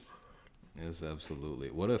was. Yes, absolutely.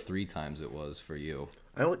 What a 3 times it was for you.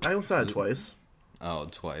 I only saw it twice. Oh,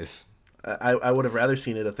 twice. I would have rather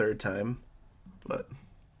seen it a third time, but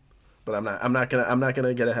I'm not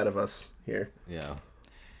gonna get ahead of us here. Yeah.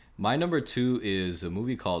 My number 2 is a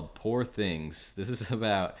movie called Poor Things. This is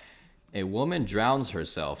about a woman drowns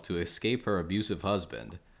herself to escape her abusive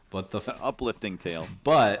husband, but An uplifting tale.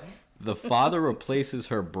 But the father replaces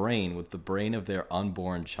her brain with the brain of their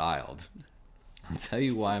unborn child. I'll tell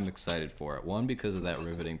you why I'm excited for it. 1, because of that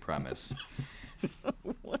riveting premise.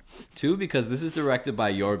 2, because this is directed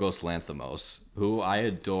by Yorgos Lanthimos, who I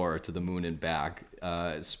adore to the moon and back.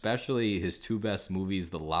 Especially his 2 best movies,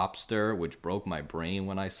 The Lobster, which broke my brain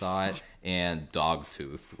when I saw it, and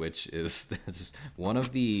Dogtooth, which is just one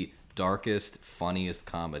of the darkest, funniest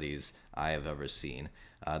comedies I have ever seen.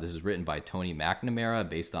 This is written by Tony McNamara,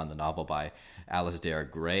 based on the novel by Alasdair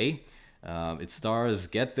Gray. It stars,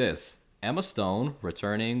 get this, Emma Stone,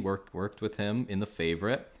 returning, worked with him in The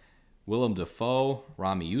Favorite, Willem Dafoe,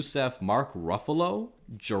 Rami Youssef, Mark Ruffalo,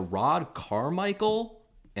 Gerard Carmichael,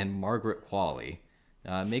 and Margaret Qualley.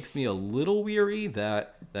 It makes me a little weary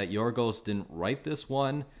that Yorgos didn't write this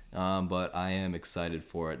one, but I am excited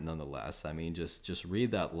for it nonetheless. I mean, just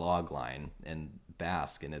read that log line and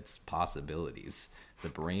bask in its possibilities. The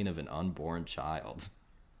brain of an unborn child.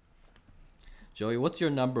 Joey, what's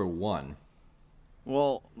your number 1?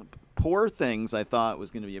 Well, Poor Things I thought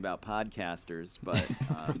was going to be about podcasters, but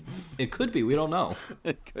It could be. We don't know.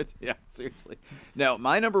 it could. Yeah, seriously. No,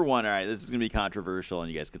 my number 1, all right, this is going to be controversial,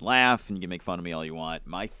 and you guys can laugh and you can make fun of me all you want.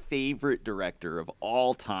 My favorite director of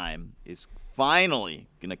all time is finally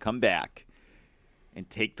going to come back and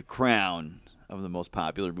take the crown of the most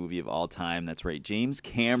popular movie of all time. That's right, James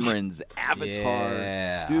Cameron's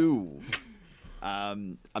Avatar 2.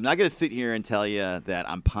 I'm not going to sit here and tell you that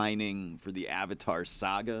I'm pining for the Avatar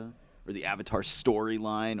saga or the Avatar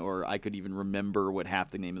storyline, or I could even remember what half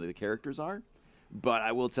the name of the characters are. But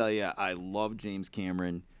I will tell you, I love James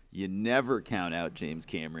Cameron. You never count out James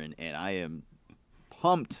Cameron, and I am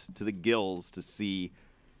pumped to the gills to see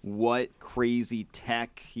what crazy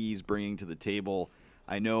tech he's bringing to the table.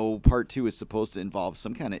 I know part 2 is supposed to involve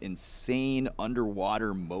some kind of insane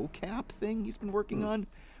underwater mocap thing he's been working on,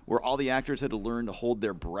 where all the actors had to learn to hold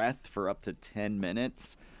their breath for up to 10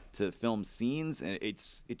 minutes. to film scenes, and it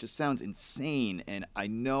just sounds insane. And I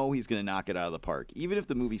know he's gonna knock it out of the park. Even if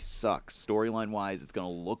the movie sucks, storyline wise, it's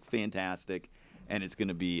gonna look fantastic, and it's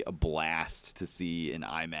gonna be a blast to see in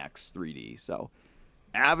IMAX 3D. So,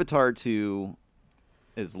 Avatar 2,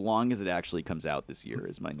 as long as it actually comes out this year,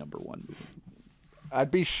 is my number one movie.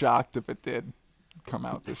 I'd be shocked if it did come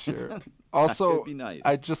out this year. Also, That'd be nice.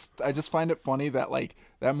 I just find it funny that like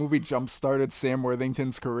that movie jump started Sam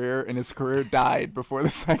Worthington's career, and his career died before the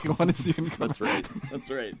second one is even come. That's right. That's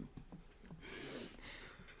right.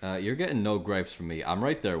 You're getting no gripes from me. I'm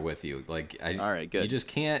right there with you. All right, good. You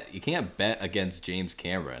can't bet against James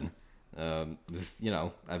Cameron.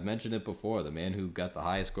 I've mentioned it before. The man who got the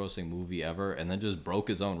highest grossing movie ever, and then just broke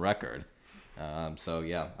his own record.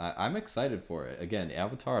 I'm excited for it. Again,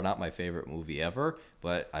 Avatar, not my favorite movie ever,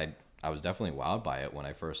 but I was definitely wowed by it when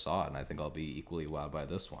I first saw it, and I think I'll be equally wowed by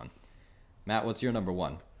this one. Matt, what's your number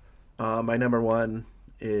one? My number one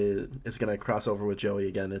is going to cross over with Joey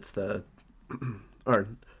again. It's or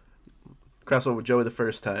cross over with Joey the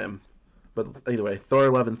first time, but either way, Thor: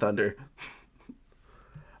 Love and Thunder.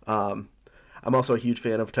 I'm also a huge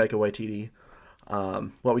fan of Taika Waititi.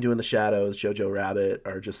 What We Do in the Shadows, Jojo Rabbit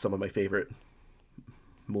are just some of my favorite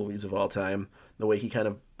movies of all time. The way he kind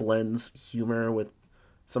of blends humor with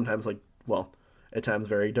sometimes at times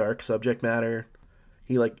very dark subject matter.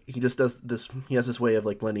 He just does this. He has this way of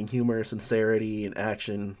blending humor, sincerity, and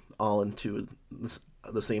action all into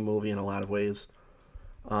the same movie in a lot of ways.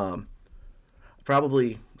 I'm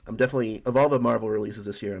definitely, of all the Marvel releases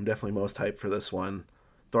this year, I'm definitely most hyped for this one.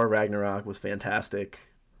 Thor Ragnarok was fantastic.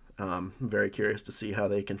 I'm very curious to see how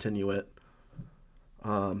they continue it.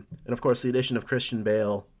 And of course, the addition of Christian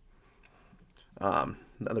Bale,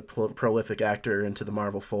 another prolific actor into the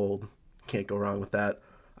Marvel fold. Can't go wrong with that.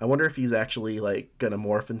 I wonder if he's actually gonna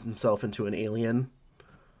morph himself into an alien,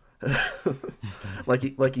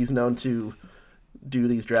 like he's known to do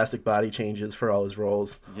these drastic body changes for all his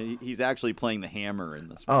roles. He's actually playing the Hammer in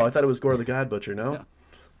this. Oh, I thought it was Gore the God Butcher. No.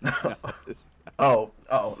 Yeah. Oh,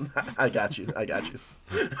 I got you.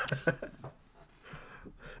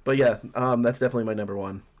 But yeah, that's definitely my number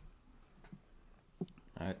one.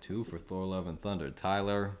 All right, 2 for Thor: Love and Thunder.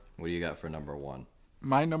 Tyler, what do you got for number one?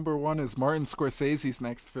 My number one is Martin Scorsese's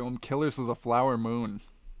next film, Killers of the Flower Moon.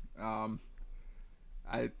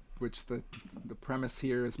 Which the premise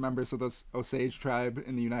here is members of the Osage tribe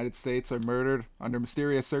in the United States are murdered under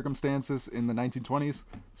mysterious circumstances in the 1920s,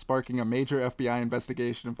 sparking a major FBI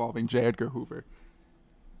investigation involving J. Edgar Hoover.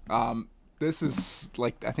 This is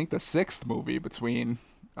I think the 6th movie between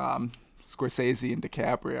Scorsese and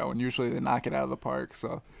DiCaprio, and usually they knock it out of the park,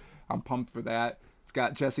 so I'm pumped for that. It's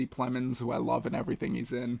got Jesse Plemons, who I love in everything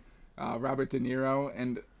he's in, Robert De Niro,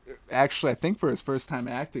 and actually I think for his first time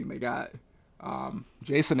acting they got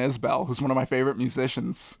Jason Isbell, who's one of my favorite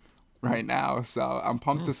musicians right now, so I'm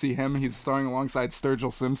pumped to see him. He's starring alongside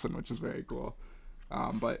Sturgill Simpson, which is very cool.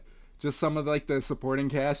 But just some of the supporting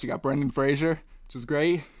cast, you got Brendan Fraser, which is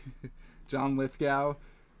great, John Lithgow.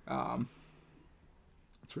 That's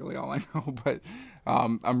really all I know, but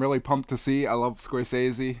I'm really pumped to see. I love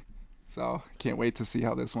Scorsese, so can't wait to see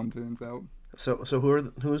how this one turns out. So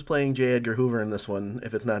who's playing J. Edgar Hoover in this one?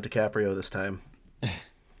 If it's not DiCaprio this time.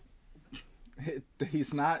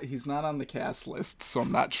 He's not on the cast list, so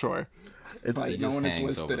I'm not sure. No one is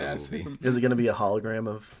listed as him. Is it going to be a hologram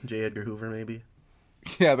of J. Edgar Hoover? Maybe.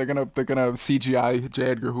 Yeah, they're gonna CGI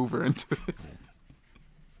J. Edgar Hoover into it.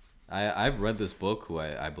 I've read this book, who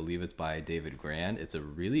I believe it's by David Grand. It's a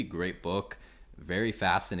really great book, very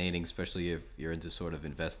fascinating, especially if you're into sort of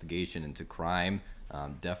investigation into crime.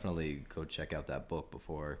 Definitely go check out that book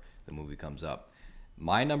before the movie comes up.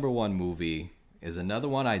 My number one movie is another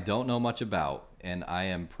one I don't know much about, and I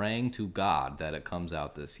am praying to God that it comes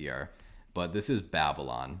out this year. But this is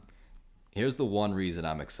Babylon. Here's the one reason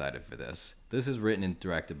I'm excited for this. This is written and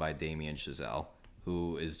directed by Damien Chazelle,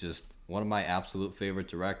 who is just one of my absolute favorite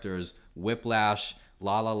directors. Whiplash,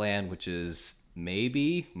 La La Land, which is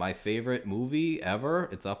maybe my favorite movie ever.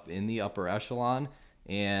 It's up in the upper echelon.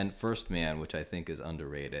 And First Man, which I think is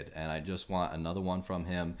underrated. And I just want another one from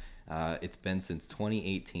him. It's been since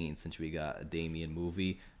 2018 since we got a Damien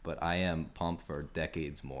movie, but I am pumped for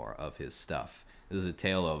decades more of his stuff. This is a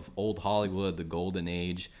tale of old Hollywood, the golden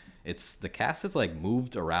age. It's the cast has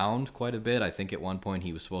moved around quite a bit. I think at one point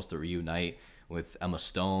he was supposed to reunite with Emma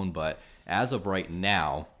Stone, but as of right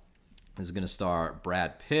now, this is going to star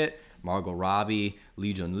Brad Pitt, Margot Robbie,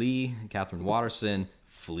 Lee Jun Lee, Catherine Watterson.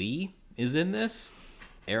 Flea is in this.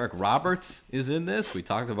 Eric Roberts is in this. We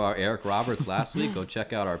talked about Eric Roberts last week. Go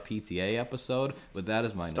check out our PTA episode. But that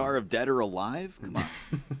is my star of Dead or Alive. Come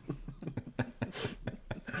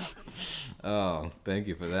Oh, thank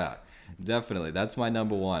you for that. Definitely, that's my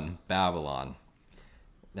number one, Babylon.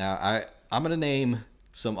 Now, I'm gonna name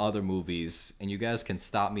some other movies, and you guys can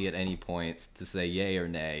stop me at any point to say yay or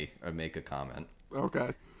nay or make a comment.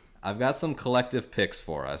 Okay. I've got some collective picks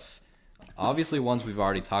for us. Obviously, ones we've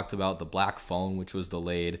already talked about: The Black Phone, which was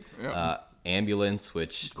delayed. Yep. Ambulance,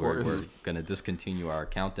 which we're course. going to discontinue our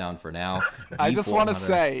countdown for now. I just want to Deepwater.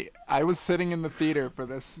 say, I was sitting in the theater for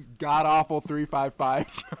this god awful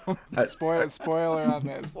 355. Spoiler on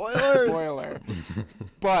this. Spoilers! Spoiler.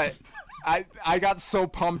 But I got so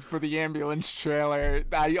pumped for the ambulance trailer,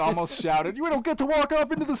 I almost shouted, "You don't get to walk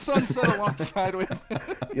off into the sunset alongside with me."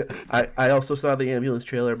 Yeah, I also saw the ambulance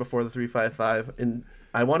trailer before the 355, and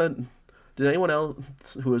I wanted. Did anyone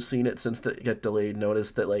else who has seen it since it got delayed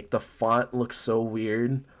notice that like the font looks so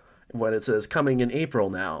weird when it says coming in April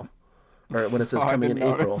now, or when it says I coming in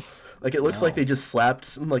didn't April? notice. Like it looks No. like they just slapped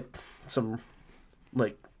some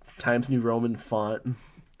Times New Roman font.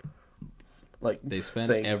 Like They spent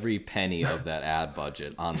saying, every penny of that ad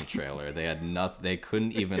budget on the trailer. They had nothing. They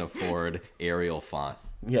couldn't even afford Arial font.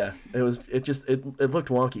 Yeah, it looked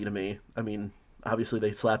wonky to me. I mean, obviously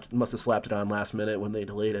they must have slapped it on last minute when they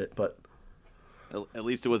delayed it, but At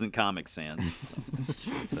least it wasn't Comic Sans.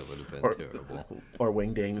 So. That would have been Or- terrible. or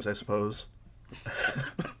wingdings, I suppose.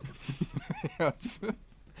 Yes.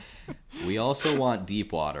 We also want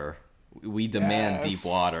Deepwater. We demand Yes.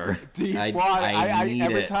 Deepwater. Deep I water. I need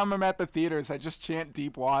every it. time I'm at the theaters, I just chant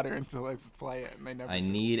deep water until I play it, and they never. I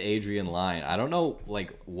need Adrian Lyne. I don't know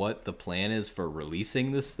like what the plan is for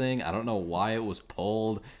releasing this thing. I don't know why it was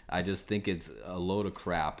pulled. I just think it's a load of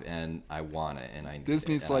crap, and I want it, and I need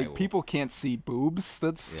Disney's it, and I like, will- people can't see boobs.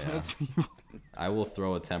 That's Yeah. that's. I will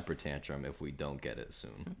throw a temper tantrum if we don't get it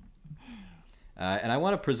soon. And I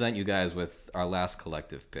want to present you guys with our last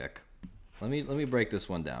collective pick. Let me break this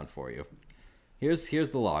one down for you. Here's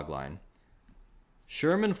the log line.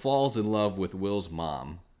 Sherman falls in love with Will's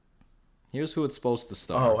mom. Here's who it's supposed to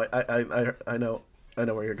star. Oh, I know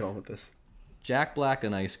where you're going with this. Jack Black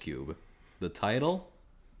and Ice Cube. The title?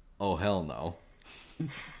 Oh, hell no.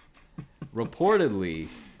 Reportedly,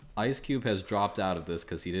 Ice Cube has dropped out of this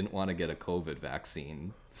because he didn't want to get a COVID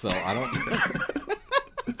vaccine. So I don't.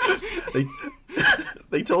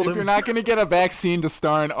 They told If him you're not gonna get a vaccine to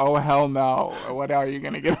star in Oh Hell No, what are you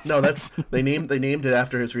gonna get? no. That's they named it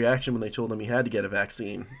after his reaction when they told him he had to get a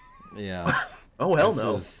vaccine. Yeah. Oh hell This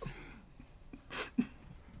no! is-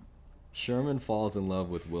 Sherman falls in love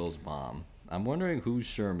with Will's mom. I'm wondering who's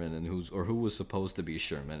Sherman and who was supposed to be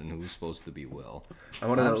Sherman and who's supposed to be Will. I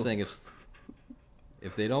want to I'm know. saying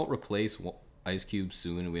if they don't replace Ice Cube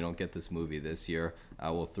soon and we don't get this movie this year,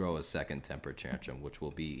 I will throw a second temper tantrum, which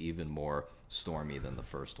will be even more stormy than the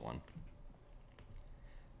first one.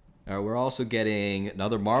 We're also getting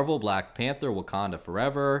another Marvel, Black Panther, Wakanda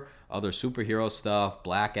Forever, other superhero stuff,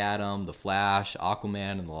 Black Adam, The Flash,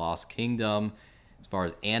 Aquaman, and the Lost Kingdom. As far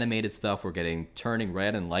as animated stuff, we're getting Turning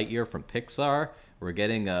Red and Lightyear from Pixar. We're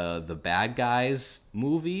getting the Bad Guys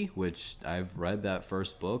movie, which I've read that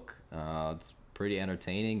first book. It's pretty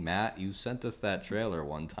entertaining. Matt, you sent us that trailer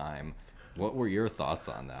one time. What were your thoughts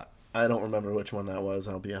on that? I don't remember which one that was.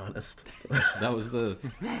 I'll be honest. That was the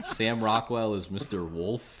Sam Rockwell as Mr.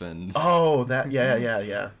 Wolf, and Oh, that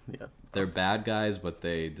yeah. they're bad guys, but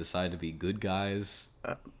they decide to be good guys.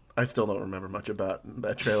 I still don't remember much about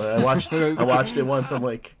that trailer. I watched it once. I'm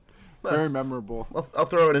like, Very memorable. I'll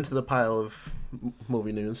throw it into the pile of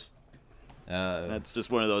movie news. That's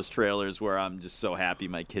just one of those trailers where I'm just so happy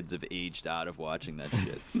my kids have aged out of watching that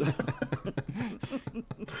shit. So.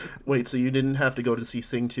 Wait, so you didn't have to go to see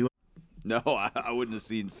Sing 2? No, I wouldn't have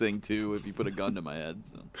seen Sing 2 if you put a gun to my head.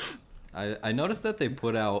 So. I noticed that they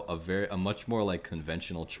put out a much more like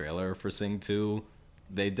conventional trailer for Sing 2.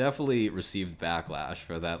 They definitely received backlash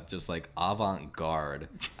for that, just like avant-garde.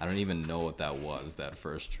 I don't even know what that was, that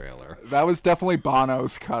first trailer. That was definitely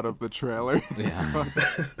Bono's cut of the trailer. Yeah.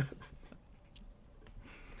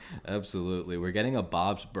 Absolutely. We're getting a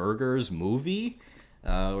Bob's Burgers movie.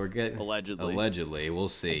 We're getting Allegedly, we'll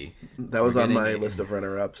see. That was We're on my getting list of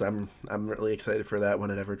runner-ups. I'm really excited for that when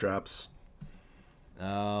it ever drops.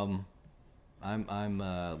 I'm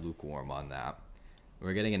lukewarm on that.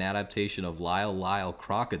 We're getting an adaptation of Lyle Lyle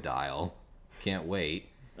Crocodile. Can't wait.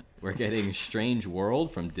 We're getting Strange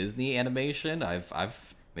World from Disney Animation.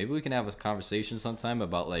 Maybe we can have a conversation sometime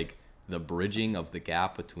about like the bridging of the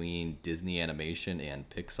gap between Disney Animation and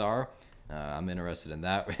Pixar. I'm interested in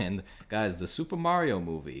that. And guys, the Super Mario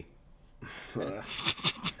movie.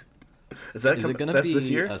 Is it Is it gonna that's be this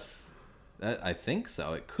year? I think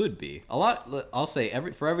so. It could be a lot. I'll say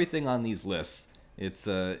for everything on these lists, it's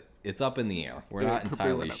up in the air. We're Yeah, not it could be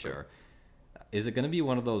entirely whatever. sure. is it going to be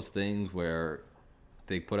one of those things where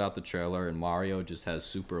they put out the trailer and Mario just has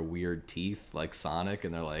super weird teeth like Sonic,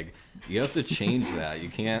 and they're like, you have to change that. You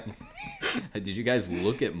can't. Did you guys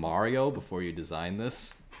look at Mario before you designed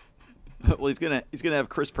this? Well, he's gonna have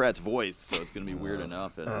Chris Pratt's voice, so it's gonna be weird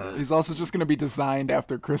enough. As it is. He's also just gonna be designed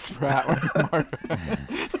after Chris Pratt.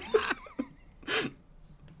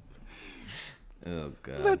 Oh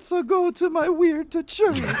god. Let's go to my weird to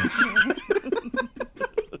church.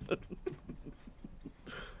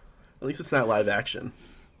 At least it's not live action.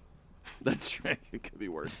 That's right. It could be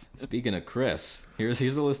worse. Speaking of Chris, here's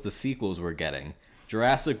a list of sequels we're getting.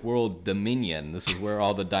 Jurassic World Dominion. This is where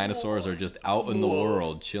all the dinosaurs are just out in the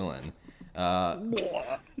world chilling.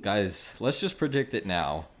 Guys, let's just predict it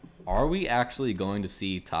now. Are we actually going to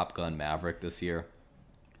see Top Gun Maverick this year?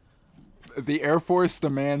 The Air Force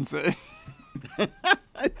demands it.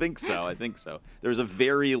 I think so. There was a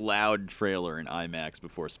very loud trailer in IMAX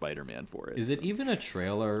before Spider-Man for it. Is it even a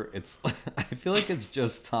trailer? It's I feel like it's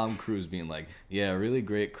just Tom Cruise being like, yeah, really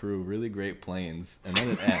great crew, really great planes, and then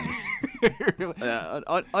it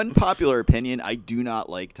ends. Unpopular opinion, I do not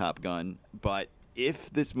like Top Gun, but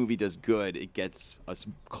if this movie does good, it gets us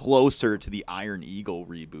closer to the Iron Eagle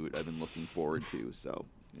reboot I've been looking forward to, so...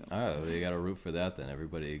 All right, well, you got to root for that then.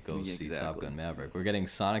 Everybody go see Top Gun Maverick. We're getting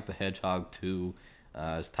Sonic the Hedgehog 2.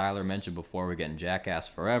 As Tyler mentioned before, we're getting Jackass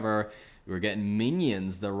Forever. We're getting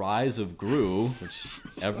Minions: The Rise of Gru, which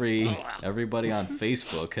everybody on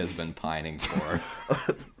Facebook has been pining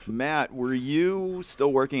for. Matt, were you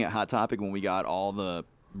still working at Hot Topic when we got all the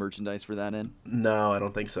merchandise for that in? No, I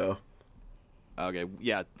don't think so. Okay,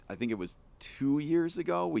 yeah, I think it was 2 years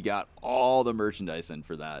ago. We got all the merchandise in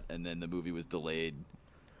for that, and then the movie was delayed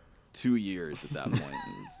 2 years at that point.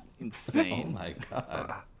 It was insane. Oh my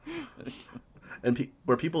god. And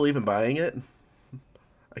were people even buying it?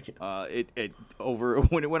 I can't. It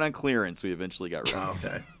when it went on clearance, we eventually got rid of it.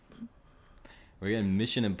 Okay. We're getting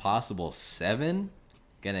Mission Impossible 7,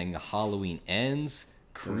 getting Halloween Ends,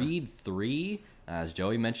 Creed 3, as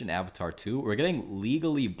Joey mentioned, Avatar 2. We're getting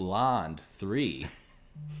Legally Blonde 3,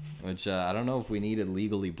 which I don't know if we needed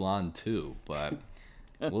Legally Blonde 2, but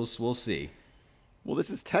we'll see. Well, this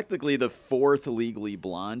is technically the fourth Legally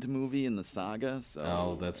Blonde movie in the saga, so...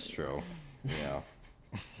 Oh, that's true. Yeah.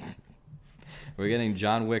 We're getting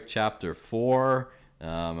John Wick Chapter 4.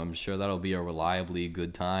 I'm sure that'll be a reliably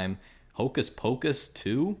good time. Hocus Pocus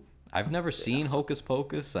 2. I've never seen Hocus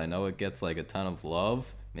Pocus. I know it gets like a ton of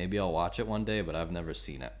love. Maybe I'll watch it one day, but I've never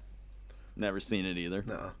seen it. Never seen it either.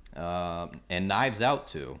 No. And Knives Out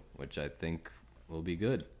 2, which I think will be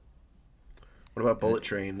good. What about Bullet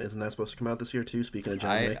Train? Isn't that supposed to come out this year too? Speaking of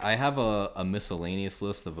John Wick. I have a miscellaneous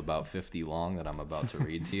list of about 50 long that I'm about to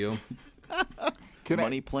read to you.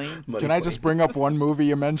 Money Plane? Can I just bring up one movie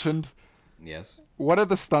you mentioned? Yes. What are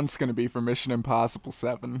the stunts going to be for Mission Impossible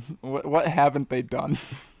 7? What haven't they done?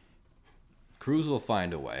 Cruise will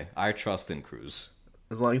find a way. I trust in Cruise.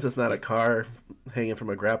 As long as it's not a car hanging from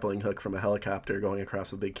a grappling hook from a helicopter going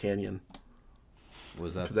across a big canyon.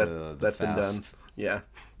 Was that That's been done. Yeah.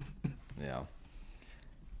 Yeah.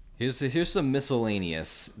 Here's some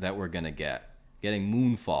miscellaneous that we're gonna get. Getting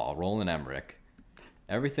Moonfall, Roland Emmerich.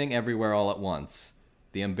 Everything Everywhere All at Once.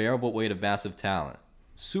 The Unbearable Weight of Massive Talent.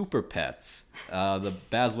 Super Pets. The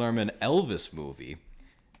Baz Luhrmann Elvis movie.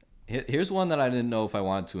 Here's one that I didn't know if I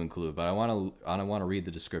wanted to include, but I want to read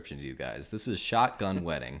the description to you guys. This is Shotgun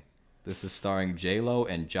Wedding. This is starring J-Lo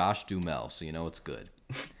and Josh Duhamel, so you know it's good.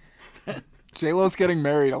 J-Lo's getting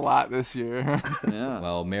married a lot this year. Yeah.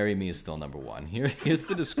 Well, Marry Me is still number one. Here's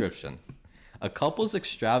the description. A couple's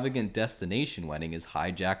extravagant destination wedding is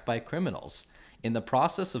hijacked by criminals. In the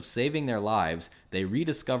process of saving their lives, they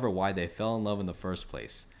rediscover why they fell in love in the first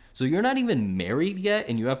place. So you're not even married yet,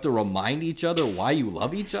 and you have to remind each other why you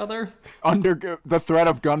love each other? Under the threat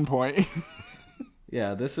of gunpoint.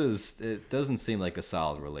 Yeah, it doesn't seem like a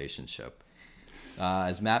solid relationship.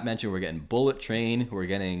 As Matt mentioned, we're getting Bullet Train. We're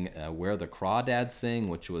getting Where the Crawdads Sing,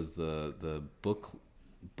 which was the book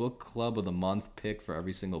club of the month pick for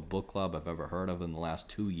every single book club I've ever heard of in the last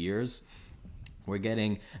 2 years. We're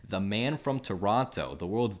getting The Man from Toronto. The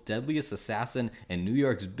world's deadliest assassin and New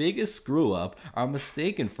York's biggest screw-up are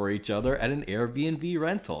mistaken for each other at an Airbnb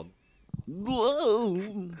rental.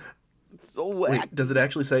 Whoa. It's so whack. Wait, does it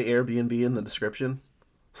actually say Airbnb in the description?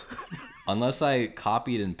 Unless I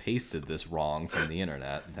copied and pasted this wrong from the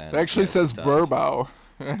internet. Then It actually yes, says it does. Verbo.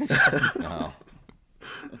 Oh.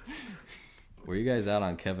 Where you guys at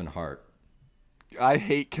on Kevin Hart? I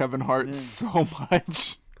hate Kevin Hart so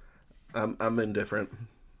much. I'm indifferent.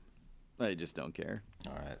 I just don't care.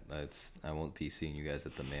 All right, I won't be seeing you guys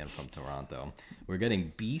at The Man from Toronto. We're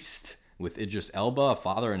getting Beast, with Idris Elba. A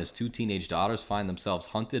father and his 2 teenage daughters find themselves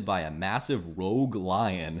hunted by a massive rogue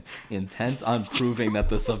lion intent on proving that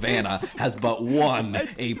the savannah has but one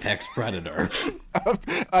apex predator.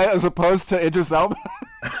 As opposed to Idris Elba.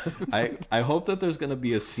 I hope that there's going to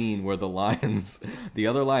be a scene where the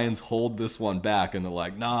other lions hold this one back and they're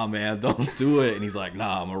like, nah, man, don't do it. And he's like,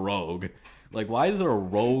 nah, I'm a rogue. Like, why is there a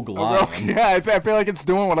rogue lion? Yeah, I feel like it's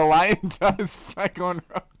doing what a lion does. It's like going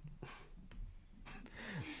rogue.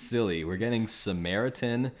 Silly. We're getting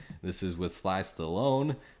Samaritan. This is with Sly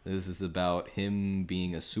Stallone. This is about him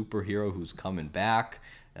being a superhero who's coming back.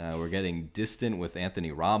 We're getting Distant with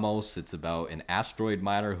Anthony Ramos. It's about an asteroid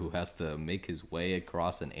miner who has to make his way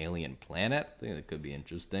across an alien planet. I think that could be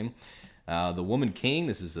interesting. The Woman King.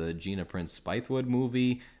 This is a Gina Prince Bythewood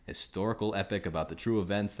movie. Historical epic about the true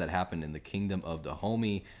events that happened in the Kingdom of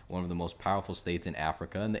Dahomey, one of the most powerful states in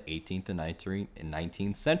Africa in the 18th and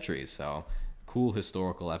 19th centuries. So, cool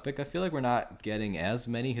historical epic. I feel like we're not getting as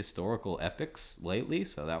many historical epics lately,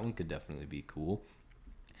 so that one could definitely be cool.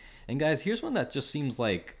 And guys, here's one that just seems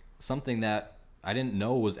like something that I didn't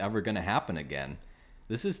know was ever going to happen again.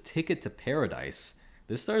 This is Ticket to Paradise.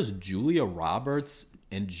 This stars Julia Roberts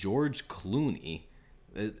and George Clooney.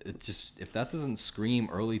 It just, if that doesn't scream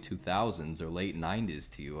early 2000s or late 90s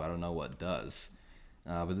to you, I don't know what does.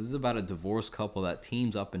 But this is about a divorced couple that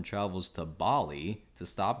teams up and travels to Bali to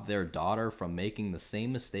stop their daughter from making the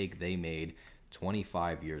same mistake they made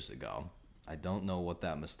 25 years ago. I don't know what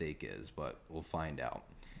that mistake is, but we'll find out.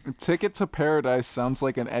 Ticket to Paradise sounds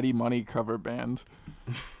like an Eddie Money cover band.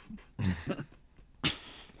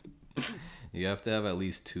 You have to have at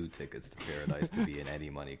least 2 tickets to Paradise to be an Eddie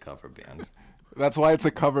Money cover band. That's why it's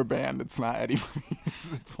a cover band. It's not Eddie Money.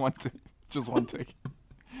 It's just one ticket.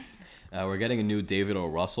 We're getting a new David O.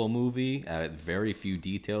 Russell movie. Very few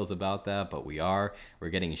details about that, but we're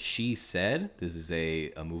getting She Said. This is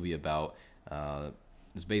a movie about,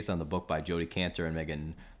 it's based on the book by Jodi Kantor and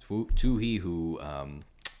Megan Twohey, who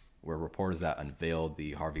were reporters that unveiled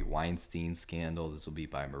the Harvey Weinstein scandal. This will be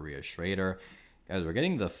by Maria Schrader. Guys, we're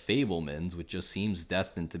getting The Fabelmans, which just seems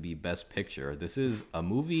destined to be Best Picture. This is a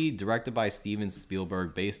movie directed by Steven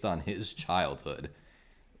Spielberg based on his childhood.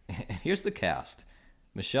 And here's the cast.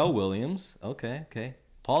 Michelle Williams, okay.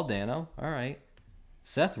 Paul Dano, all right.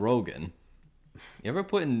 Seth Rogen. You ever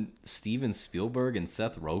putting Steven Spielberg and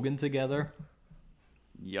Seth Rogen together?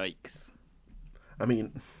 Yikes. I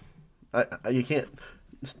mean, you can't.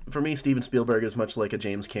 For me, Steven Spielberg is much like a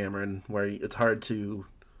James Cameron, where it's hard to.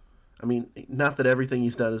 I mean, not that everything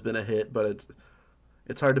he's done has been a hit, but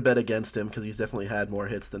it's hard to bet against him because he's definitely had more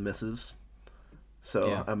hits than misses. So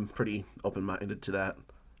yeah. I'm pretty open-minded to that,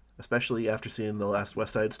 especially after seeing the last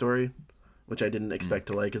West Side Story, which I didn't expect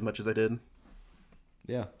to like as much as I did.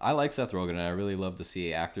 Yeah, I like Seth Rogen, and I really love to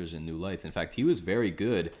see actors in new lights. In fact, he was very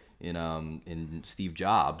good in Steve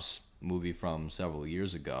Jobs' movie from several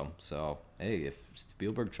years ago. So, hey, if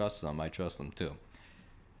Spielberg trusts him, I trust him too.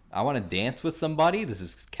 I Want to Dance with Somebody. This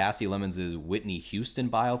is Cassie Lemons' Whitney Houston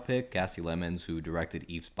biopic. Cassie Lemons, who directed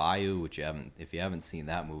Eve's Bayou, which if you haven't seen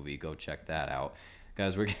that movie, go check that out.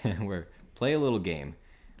 Guys, we're play a little game.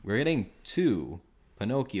 We're getting 2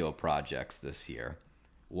 Pinocchio projects this year.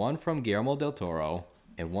 One from Guillermo del Toro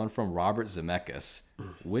and one from Robert Zemeckis.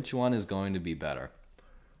 Which one is going to be better?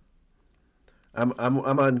 I'm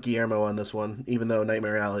on Guillermo on this one, even though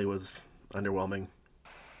Nightmare Alley was underwhelming.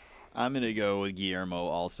 I'm gonna go with Guillermo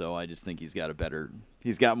also. I just think he's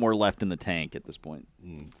got more left in the tank at this point.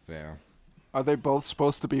 Fair. Are they both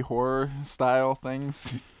supposed to be horror style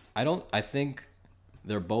things? I think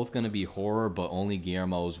they're both going to be horror, but only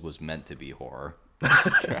Guillermo's was meant to be horror.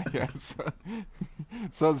 Okay, yeah.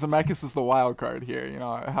 So Zemeckis is the wild card here. You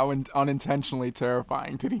know, how unintentionally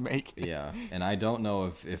terrifying did he make it? Yeah, and I don't know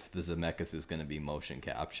if the Zemeckis is going to be motion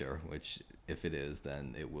capture, which if it is,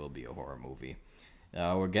 then it will be a horror movie.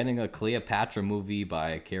 We're getting a Cleopatra movie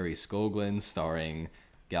by Carrie Scoglin starring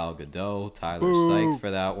Gal Gadot. Tyler psyched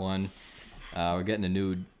for that one. We're getting a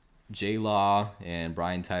new J-Law and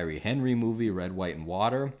Brian Tyree Henry movie, Red, White, and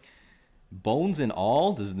Water. Bones and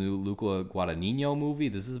All. This is the new Luca Guadagnino movie.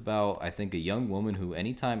 This is about, I think, a young woman who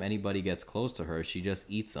anytime anybody gets close to her, she just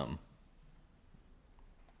eats them.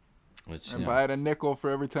 Which, if I had a nickel for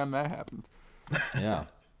every time that happened. Yeah.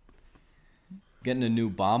 Getting a new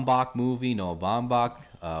Baumbach movie, Noah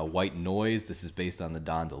Baumbach, White Noise. This is based on the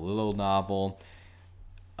Don DeLillo novel.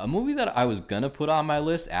 A movie that I was going to put on my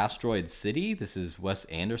list, Asteroid City. This is Wes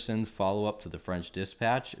Anderson's follow-up to The French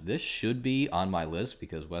Dispatch. This should be on my list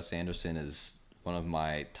because Wes Anderson is one of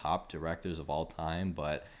my top directors of all time,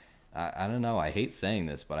 but I don't know. I hate saying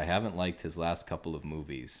this, but I haven't liked his last couple of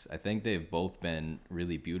movies. I think they've both been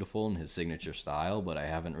really beautiful in his signature style, but I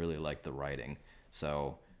haven't really liked the writing.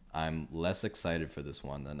 So I'm less excited for this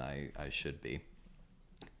one than I should be.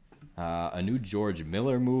 A new George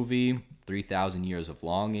Miller movie, 3,000 Years of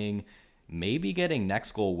Longing. Maybe getting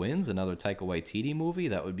Next Goal Wins, another Taika Waititi movie.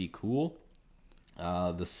 That would be cool.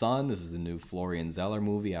 The Son, this is the new Florian Zeller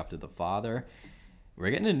movie after The Father. We're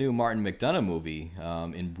getting a new Martin McDonagh movie,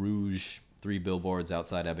 In Bruges, 3 Billboards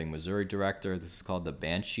Outside Ebbing, Missouri director. This is called The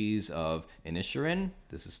Banshees of Inisherin.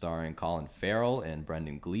 This is starring Colin Farrell and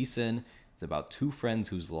Brendan Gleeson. It's about 2 friends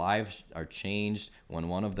whose lives are changed when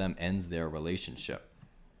one of them ends their relationship.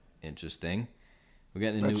 Interesting. We're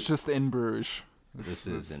getting a new... That's just In Bruges. This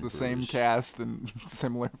is In the Bruges. Same cast and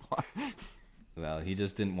similar plot. Well, he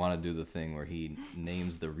just didn't want to do the thing where he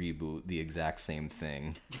names the reboot the exact same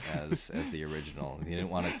thing as the original. He didn't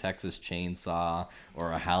want a Texas Chainsaw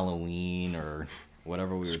or a Halloween or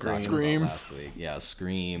whatever we were talking Scream. about last week. Yeah,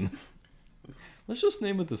 Scream. Let's just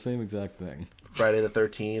name it the same exact thing. Friday the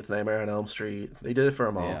 13th, Nightmare on Elm Street. They did it for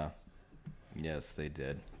them all. Yeah. Yes, they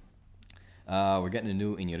did. We're getting a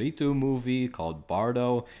new Iñárritu movie called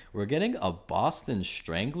Bardo. We're getting a Boston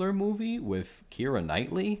Strangler movie with Keira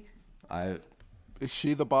Knightley. Is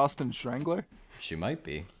she the Boston Strangler? She might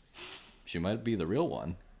be. She might be the real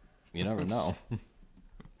one. You never know.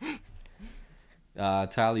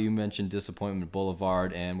 Tyler, you mentioned Disappointment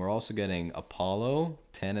Boulevard, and we're also getting Apollo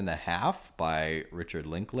 10.5 by Richard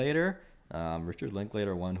Linklater. Richard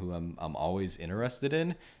Linklater, one who I'm always interested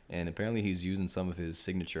in, and apparently he's using some of his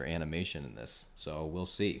signature animation in this, so we'll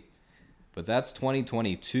see. But that's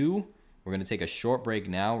 2022. We're going to take a short break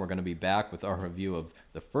now. We're going to be back with our review of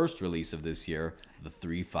the first release of this year, The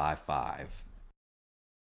 355.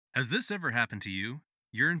 Has this ever happened to you?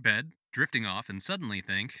 You're in bed, drifting off, and suddenly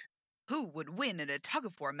think, who would win in a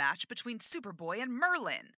tug-of-war match between Superboy and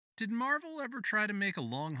Merlin? did Marvel ever try to make a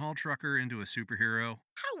long-haul trucker into a superhero?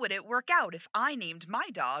 How would it work out if I named my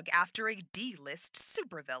dog after a D-list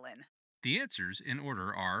supervillain? The answers in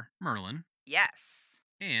order are Merlin Yes.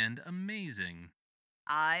 and Amazing.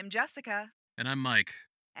 I'm Jessica, And I'm Mike.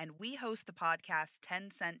 and we host the podcast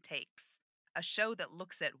 10 Cent Takes, a show that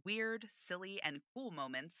looks at weird, silly, and cool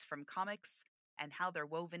moments from comics and how they're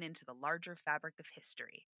woven into the larger fabric of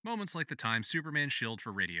history. Moments like the time Superman shilled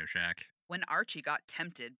for Radio Shack. When Archie got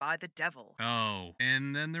tempted by the devil. Oh,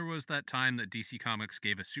 and then there was that time that DC Comics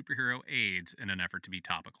gave a superhero AIDS in an effort to be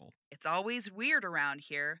topical. It's always weird around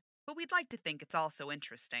here, but we'd like to think it's also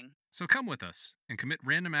interesting. So come with us and commit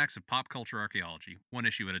random acts of pop culture archaeology, one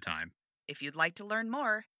issue at a time. If you'd like to learn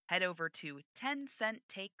more, head over to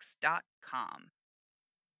 10centtakes.com.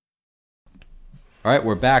 All right,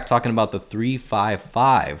 we're back talking about the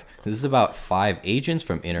 355. This is about 5 agents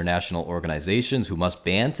from international organizations who must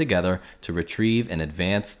band together to retrieve an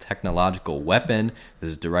advanced technological weapon.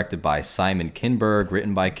 This is directed by Simon Kinberg,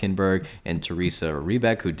 written by Kinberg, and Teresa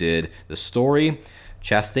Rebeck, who did the story.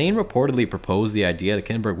 Chastain reportedly proposed the idea to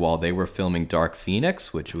Kinberg while they were filming Dark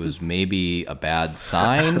Phoenix, which was maybe a bad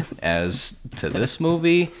sign as to this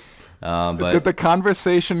movie. But Did the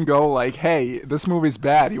conversation go like, hey, this movie's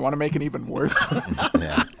bad, you want to make it even worse?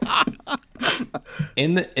 yeah.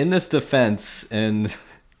 In this defense, and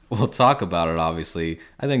we'll talk about it obviously,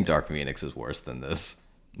 I think Dark Phoenix is worse than this.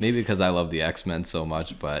 Maybe because I love the X-Men so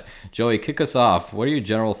much, but Joey, kick us off. What are your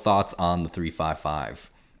general thoughts on the 355?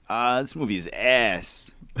 This movie is ass.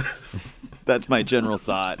 That's my general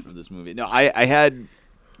thought of this movie. No, I had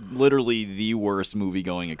literally the worst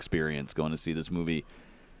movie-going experience going to see this movie.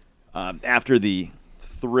 After the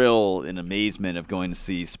thrill and amazement of going to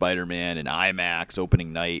see Spider-Man in IMAX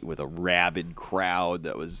opening night with a rabid crowd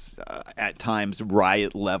that was at times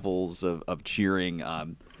riot levels of cheering,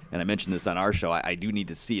 and I mentioned this on our show, I do need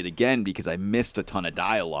to see it again because I missed a ton of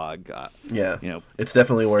dialogue. Yeah, you know, it's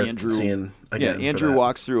definitely worth Andrew, seeing again. Yeah, Andrew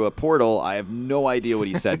walks through a portal. I have no idea what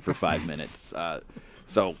he said for 5 minutes.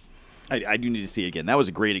 So I do need to see it again. That was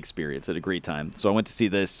a great experience. I had a great time. So I went to see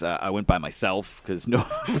this. I went by myself because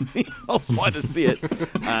nobody else wanted to see it.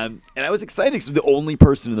 And I was excited because the only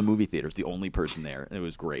person in the movie theater was the only person there. And it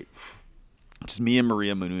was great. Just me and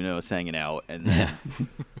Maria Menounos hanging out. And then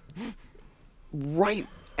right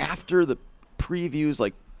after the previews,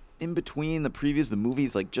 like in between the previews, the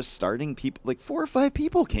movie's like just starting, people like 4 or 5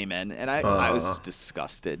 people came in, and I was just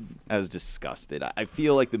disgusted. I was disgusted. I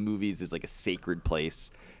feel like the movies is like a sacred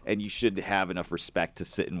place, and you should have enough respect to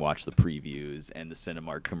sit and watch the previews and the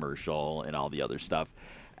Cinemark commercial and all the other stuff.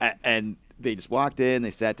 And they just walked in, they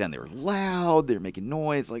sat down, they were loud, they were making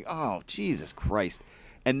noise, like, oh, Jesus Christ.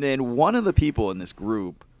 And then one of the people in this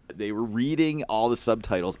group They were reading all the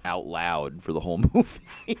subtitles out loud for the whole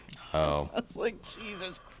movie. Oh. I was like,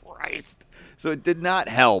 Jesus Christ. So it did not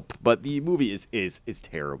help, but the movie is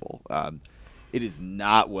terrible. It is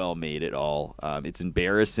not well made at all. It's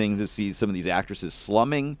embarrassing to see some of these actresses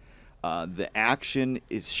slumming. The action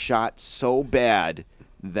is shot so bad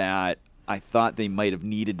that I thought they might have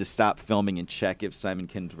needed to stop filming and check if Simon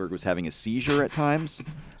Kinberg was having a seizure at times.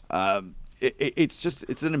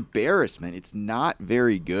 It's an embarrassment. It's not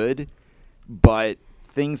very good, but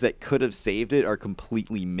things that could have saved it are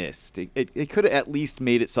completely missed. It could have at least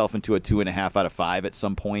made itself into a 2.5 out of 5 at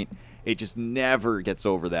some point. It just never gets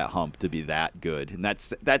over that hump to be that good, and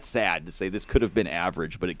that's sad to say. This could have been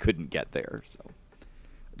average, but it couldn't get there. So,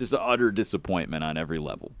 just an utter disappointment on every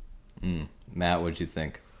level. Matt, what'd you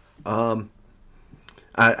think? I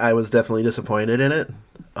was definitely disappointed in it.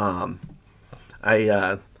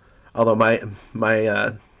 Although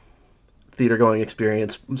my theater going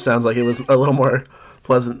experience sounds like it was a little more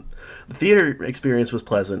pleasant. The theater experience was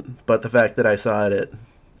pleasant, but the fact that I saw it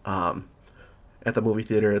at the movie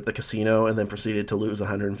theater at the casino and then proceeded to lose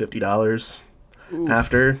 $150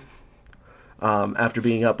 after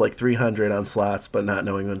being up like 300 on slots but not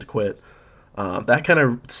knowing when to quit, that kind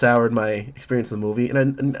of soured my experience in the movie.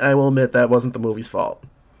 And I will admit that wasn't the movie's fault.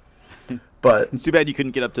 But It's too bad you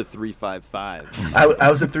couldn't get up to 355. I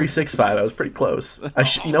was at 365. I was pretty close.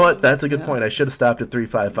 You know what? That's a good point. I should have stopped at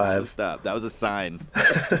 355. Stop. That was a sign.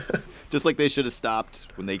 Just like they should have stopped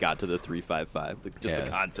when they got to the 355. Just the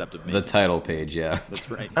concept of the title page. Yeah, that's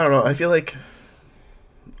right. I don't know. I feel like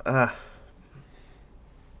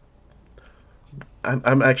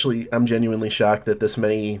I'm genuinely shocked that this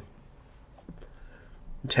many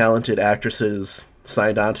talented actresses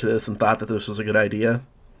signed on to this and thought that this was a good idea.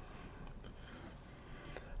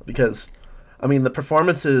 Because, I mean, the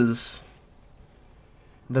performances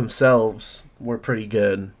themselves were pretty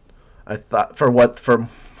good. I thought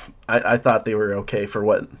I thought they were okay for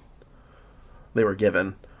what they were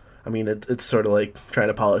given. I mean, it's sort of like trying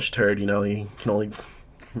to polish a turd. You know, you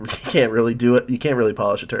can't really do it. You can't really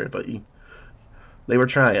polish a turd, but they were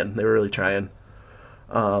trying. They were really trying.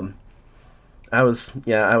 I was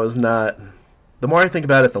not. The more I think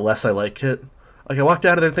about it, the less I liked it. Like, I walked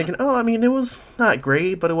out of there thinking, oh, I mean, it was not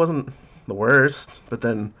great, but it wasn't the worst. But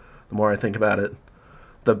then the more I think about it,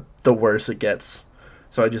 the worse it gets.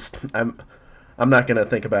 So I'm not going to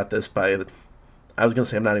think about this I was going to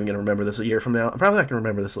say I'm not even going to remember this a year from now. I'm probably not going to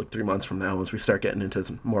remember this like 3 months from now once we start getting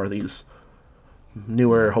into more of these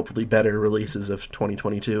newer, hopefully better releases of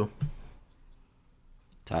 2022.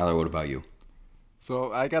 Tyler, what about you?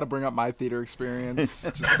 So I got to bring up my theater experience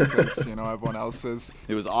just because, everyone else's.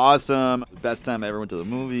 It was awesome. Best time I ever went to the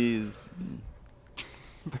movies.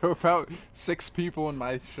 There were about 6 people in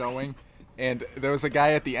my showing, and there was a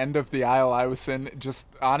guy at the end of the aisle I was in just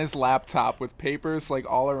on his laptop with papers like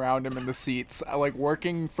all around him in the seats, like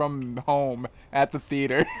working from home at the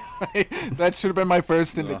theater. That should have been my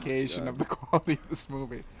first indication of the quality of this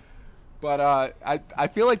movie. But I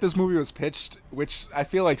feel like this movie was pitched, which I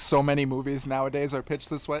feel like so many movies nowadays are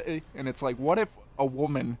pitched this way, and it's like, what if a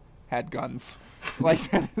woman had guns?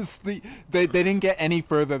 Like, that is they didn't get any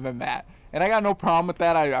further than that. And I got no problem with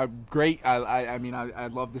that.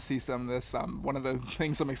 I'd love to see some of this. One of the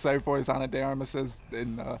things I'm excited for is Ana de Armas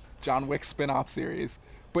in the John Wick spin-off series.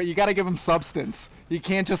 But you got to give him substance. You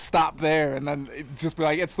can't just stop there and then just be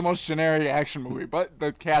like, it's the most generic action movie. But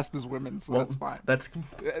the cast is women, so that's fine. That's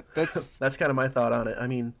kind of my thought on it. I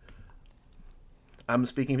mean, I'm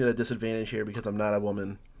speaking to a disadvantage here because I'm not a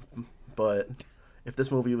woman. But if this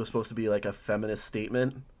movie was supposed to be like a feminist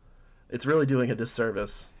statement, it's really doing a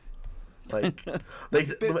disservice. Like,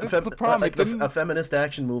 the problem, a feminist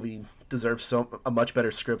action movie deserves a much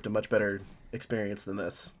better script, a much better experience than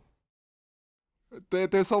this.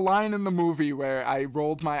 There's a line in the movie where I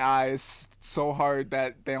rolled my eyes so hard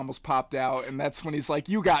that they almost popped out, and that's when he's like,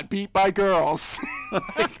 "You got beat by girls."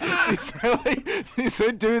 These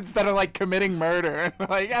are dudes that are like committing murder.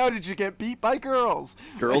 Like, how did you get beat by girls?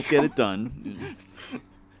 Girls get it done.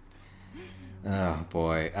 Oh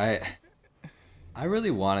boy, I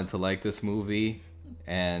really wanted to like this movie,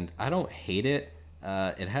 and I don't hate it.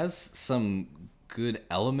 It has some good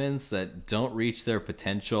elements that don't reach their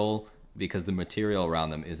potential because the material around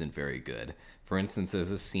them isn't very good. For instance,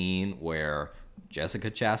 there's a scene where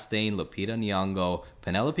Jessica Chastain, Lupita Nyong'o,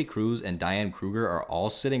 Penelope Cruz, and Diane Kruger are all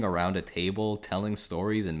sitting around a table telling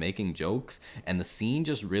stories and making jokes, and the scene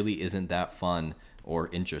just really isn't that fun or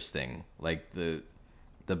interesting. Like, the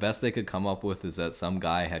best they could come up with is that some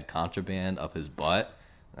guy had contraband up his butt.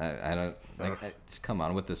 Just come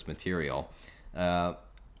on with this material. There are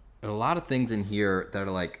a lot of things in here that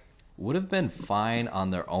are like, would have been fine on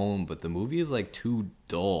their own, but the movie is like too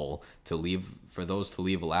dull for those to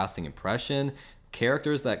leave a lasting impression.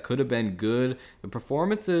 Characters that could have been good. The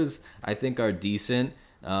performances, I think, are decent.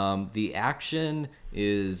 The action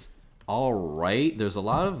is all right. There's a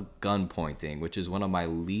lot of gun pointing, which is one of my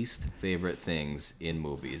least favorite things in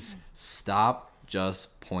movies. Stop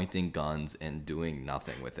just pointing guns and doing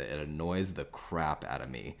nothing with it. It annoys the crap out of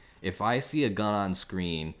me. If I see a gun on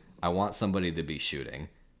screen, I want somebody to be shooting.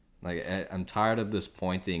 Like, I'm tired of this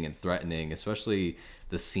pointing and threatening, especially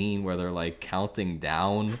the scene where they're like counting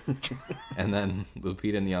down and then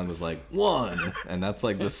Lupita Nyong'o was like 1, and that's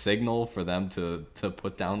like the signal for them to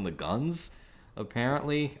put down the guns.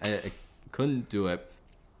 Apparently I couldn't do it.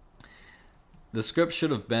 The script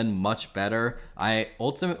should have been much better. I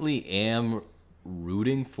ultimately am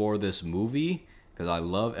rooting for this movie because I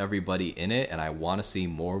love everybody in it and I want to see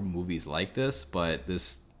more movies like this, but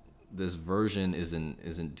this version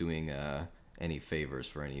isn't doing any favors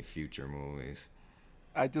for any future movies.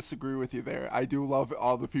 I disagree with you there. I do love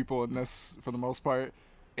all the people in this for the most part,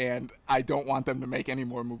 and I don't want them to make any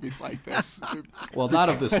more movies like this. Well, not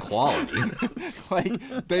of this quality.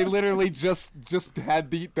 Like, they literally just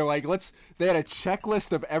had they had a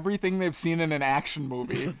checklist of everything they've seen in an action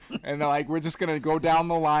movie, and they're like, we're just gonna go down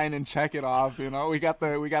the line and check it off. You know, we got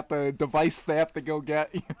the device they have to go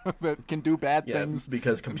get, that can do bad things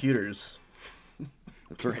because computers.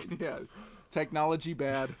 That's right. Yeah, technology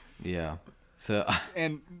bad. Yeah. So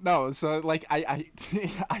like I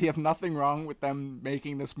have nothing wrong with them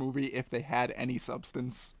making this movie if they had any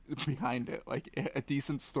substance behind it, like a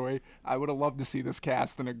decent story. I would have loved to see this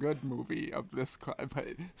cast in a good movie of this.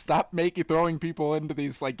 But stop throwing people into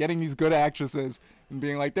these, like, getting these good actresses and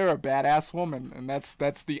being like, they're a badass woman, and that's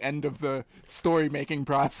the end of the story making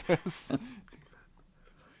process.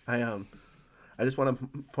 I just want to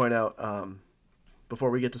point out, before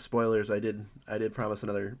we get to spoilers, I did promise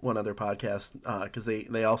one other podcast, because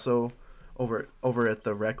they also over at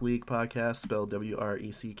the Rec League podcast, spelled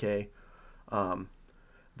WRECK,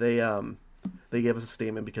 they gave us a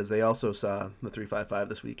statement because they also saw the 355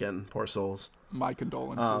 this weekend. Poor souls. My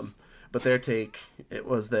condolences. But their take, it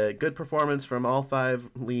was the good performance from all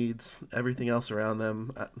 5 leads. Everything else around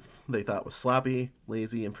them, they thought was sloppy,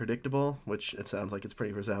 lazy, and predictable, which it sounds like it's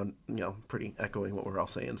pretty pretty echoing what we're all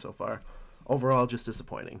saying so far. Overall, just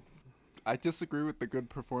disappointing. I disagree with the good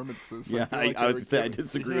performances. Yeah, I was going to say I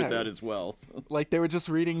disagree with that as well. So. Like, they were just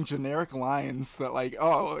reading generic lines that, like,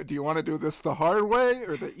 oh, do you want to do this the hard way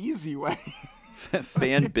or the easy way?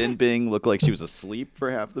 Fan Bingbing looked like she was asleep for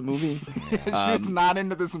half the movie. Yeah. She's not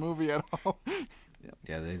into this movie at all.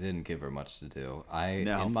 Yeah, they didn't give her much to do.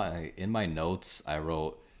 In my notes I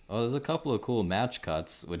wrote, oh, there's a couple of cool match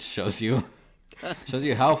cuts, which shows you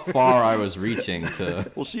how far I was reaching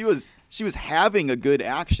to. Well, she was having a good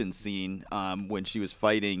action scene when she was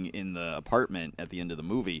fighting in the apartment at the end of the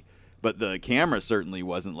movie, but the camera certainly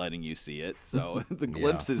wasn't letting you see it. So the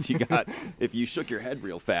glimpses you got, if you shook your head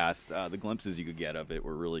real fast, the glimpses you could get of it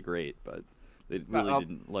were really great, but they really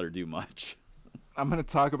didn't let her do much. I'm going to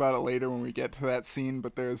talk about it later when we get to that scene,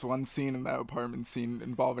 but there's one scene in that apartment scene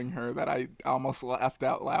involving her that I almost laughed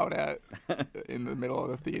out loud at in the middle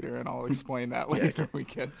of the theater, and I'll explain that later when we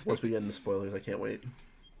get to Once we get into spoilers, I can't wait.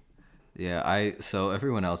 Yeah, so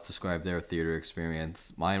everyone else described their theater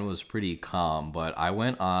experience. Mine was pretty calm, but I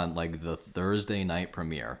went on like the Thursday night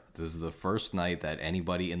premiere. This is the first night that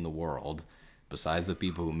anybody in the world, besides the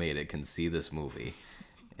people who made it, can see this movie.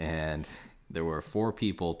 And there were 4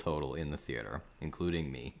 people total in the theater,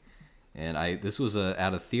 including me. And this was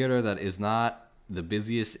at a theater that is not the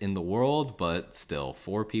busiest in the world, but still,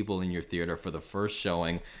 4 people in your theater for the first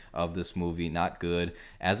showing of this movie, not good.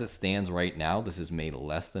 As it stands right now, this has made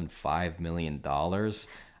less than $5 million.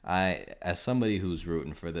 As somebody who's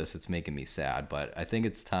rooting for this, it's making me sad, but I think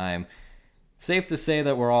it's time. Safe to say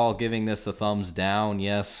that we're all giving this a thumbs down,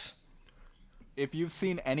 yes. If you've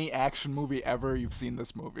seen any action movie ever, you've seen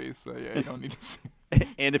this movie, so yeah, you don't need to see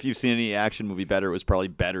And if you've seen any action movie better, it was probably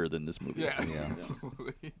better than this movie. Yeah.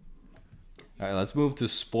 Absolutely. All right, let's move to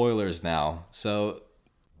spoilers now. So,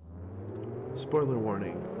 Spoiler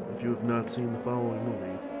warning. If you have not seen the following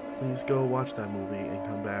movie, please go watch that movie and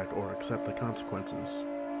come back or accept the consequences.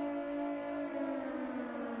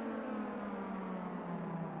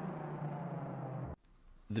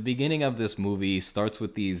 the beginning of this movie starts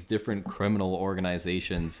with these different criminal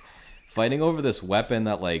organizations fighting over this weapon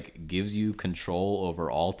that like gives you control over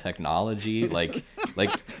all technology, like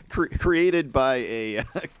created by a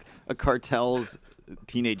cartel's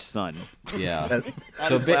teenage son. Yeah. As,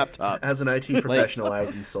 On his laptop. as an IT professional, I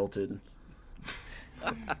was insulted.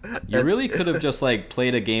 You really could have just like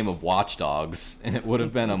played a game of Watch Dogs, and it would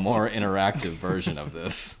have been a more interactive version of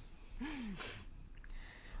this.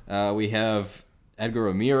 We have Edgar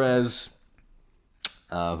Ramirez,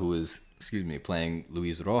 who is, playing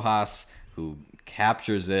Luis Rojas, who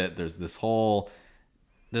captures it. There's all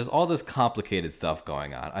this complicated stuff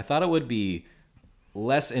going on. I thought it would be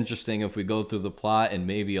less interesting if we go through the plot, and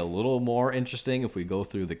maybe a little more interesting if we go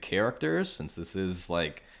through the characters, since this is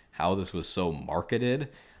like how this was so marketed.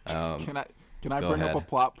 Can I bring up a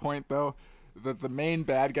plot point though? The main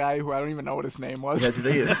bad guy, who I don't even know what his name was. Yeah,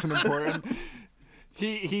 today isn't important.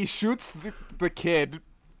 He shoots the kid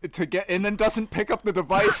to get, and then doesn't pick up the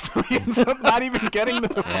device, so he ends up not even getting the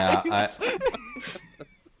device.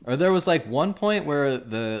 Or there was like one point where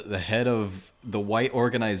the head of the white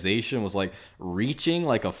organization was like reaching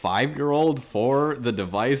like a 5-year-old for the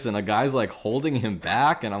device, and a guy's like holding him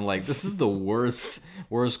back, and I'm like, this is the worst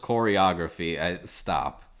choreography.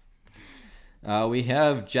 Stop. We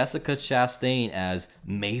have Jessica Chastain as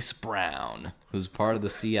Mace Brown, who's part of the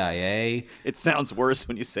CIA. It sounds worse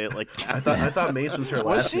when you say it like that. I thought Mace was her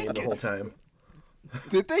last name the whole time.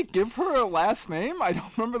 Did they give her a last name? I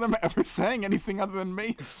don't remember them ever saying anything other than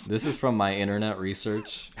Mace. This is from my internet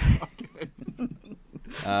research.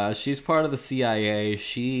 She's part of the CIA.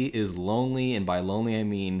 She is lonely, and by lonely I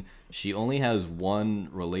mean she only has one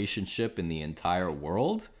relationship in the entire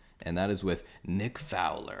world, and that is with Nick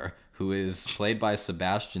Fowler, who is played by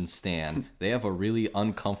Sebastian Stan. They have a really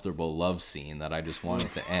uncomfortable love scene that I just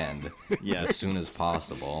wanted to end as soon as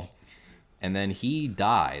possible. And then he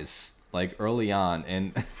dies like early on,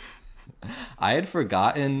 and I had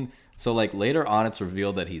forgotten. So like later on it's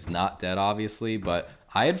revealed that he's not dead, obviously, but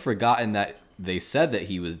I had forgotten that they said that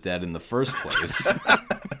he was dead in the first place.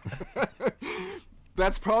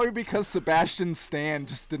 That's probably because Sebastian Stan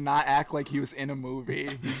just did not act like he was in a movie.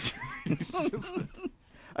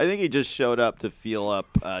 I think he just showed up to feel up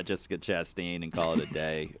Jessica Chastain and call it a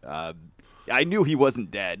day. I knew he wasn't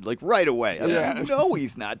dead, like right away. I mean, no,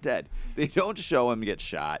 he's not dead. They don't show him get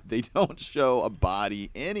shot. They don't show a body,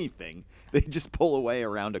 anything. They just pull away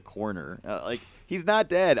around a corner. Like, he's not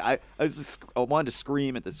dead. I wanted to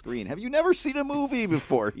scream at the screen. Have you never seen a movie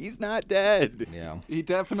before? He's not dead. Yeah. He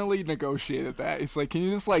definitely negotiated that. He's like, can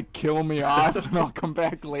you just like kill me off and I'll come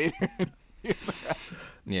back later?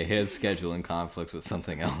 Yeah, he had scheduling conflicts with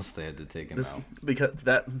something else. They had to take him out. Because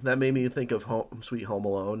that made me think of Sweet Home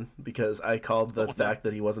Alone, because I called the fact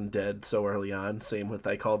that he wasn't dead so early on. Same with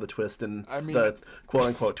I called the twist in the quote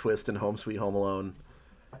unquote twist in Home Sweet Home Alone.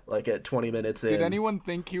 Like at 20 minutes in. Did anyone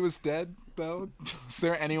think he was dead though? Was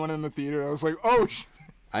there anyone in the theater? I was like, oh.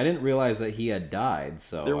 I didn't realize that he had died.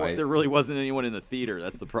 So there really wasn't anyone in the theater.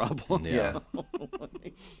 That's the problem. Yeah.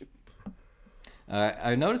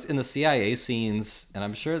 I noticed in the CIA scenes, and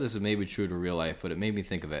I'm sure this is maybe true to real life, but it made me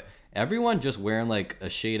think of it. Everyone just wearing like a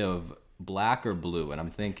shade of black or blue, and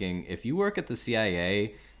I'm thinking, if you work at the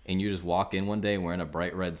CIA and you just walk in one day wearing a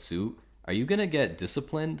bright red suit, are you gonna get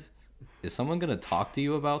disciplined? Is someone gonna talk to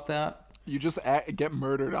you about that? You just get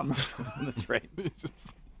murdered on the. That's right.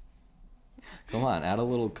 Come on, add a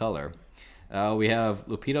little color. We have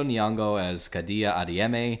Lupita Nyong'o as Kadia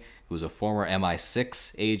Adieme, who's a former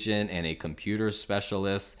MI6 agent and a computer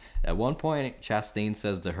specialist. At one point, Chastain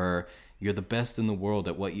says to her, "You're the best in the world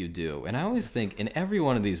at what you do." And I always think, in every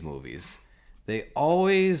one of these movies, they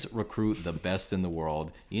always recruit the best in the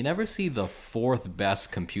world. You never see the fourth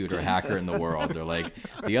best computer hacker in the world. They're like,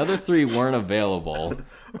 the other three weren't available,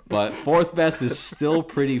 but fourth best is still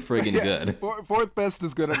pretty friggin' good. Fourth best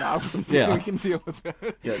is good enough. Yeah. We can deal with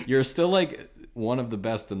that. Yeah. You're still like one of the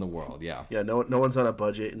best in the world, yeah. Yeah, no one's on a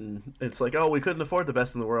budget, and it's like, oh, we couldn't afford the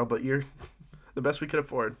best in the world, but you're the best we could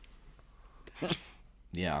afford.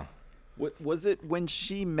 Yeah. What was it when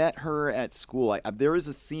she met her at school? There is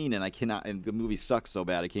a scene, and and the movie sucks so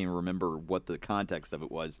bad I can't even remember what the context of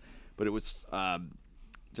it was. But it was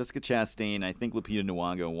Jessica Chastain, I think Lupita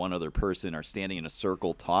Nyong'o, and one other person are standing in a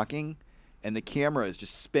circle talking, and the camera is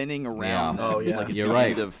just spinning around. Yeah. Oh, yeah. Like it's You're the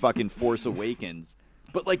right. end of fucking Force Awakens.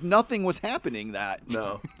 But like nothing was happening that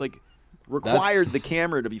like required the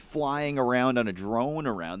camera to be flying around on a drone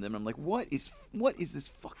around them. I'm like, what is this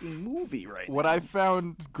fucking movie right now? What I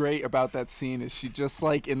found great about that scene is she just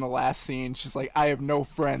like in the last scene, she's like, I have no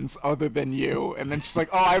friends other than you. And then she's like,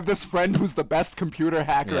 oh, I have this friend who's the best computer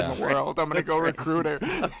hacker in the world. I'm going to go recruit her.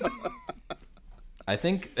 I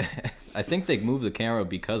think they moved the camera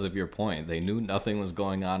because of your point. They knew nothing was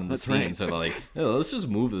going on in the scene, right. so they're like, oh, let's just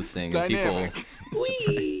move this thing. Dynamic. And people,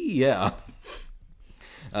 whee! Yeah.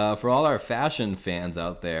 For all our fashion fans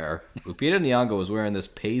out there, Lupita Nyong'o was wearing this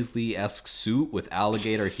Paisley-esque suit with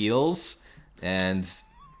alligator heels, and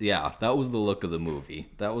Yeah, that was the look of the movie.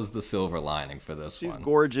 That was the silver lining for this She's one.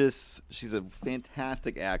 gorgeous. She's a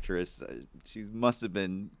fantastic actress. She must have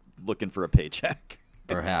been looking for a paycheck.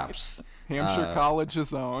 Perhaps. Hampshire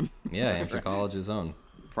College's own. Yeah, Hampshire College's own.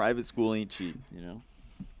 Private school ain't cheap, you know.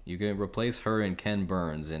 You can replace her and Ken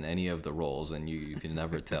Burns in any of the roles, and you can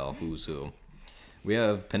never tell who's who. We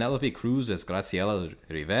have Penelope Cruz as Graciela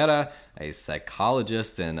Rivera, a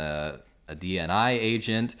psychologist and a DNI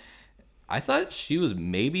agent. I thought she was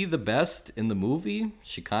maybe the best in the movie.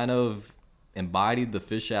 She kind of embodied the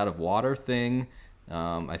fish out of water thing.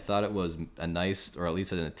 I thought it was a nice, or at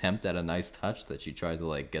least an attempt at a nice touch, that she tried to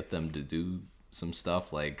like get them to do some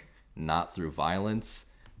stuff like not through violence,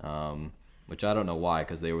 which I don't know why,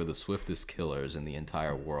 because they were the swiftest killers in the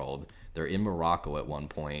entire world. They're in Morocco at one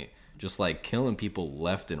point, just like killing people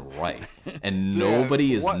left and right, and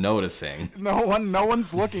nobody is noticing. No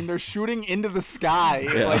one's looking. They're shooting into the sky,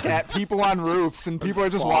 like at people on roofs, and people are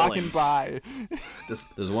just walking by.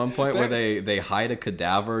 There's one point where they hide a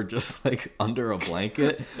cadaver just like under a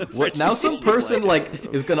blanket. Now some person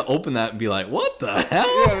like is gonna open that and be like, "What the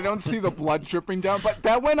hell?" Yeah, they don't see the blood dripping down, but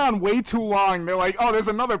that went on way too long. They're like, "Oh, there's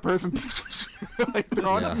another person." Like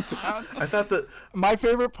throwing them down. I thought that my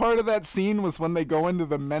favorite part of that scene was when they go into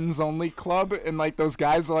the men's only club, and like those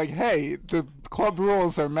guys are like, "Hey, the club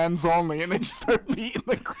rules are men's only," and they just start beating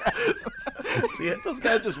the crap. See, those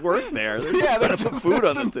guys just work there. They're They're just putting just food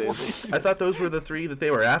on the table. I thought those were the three that they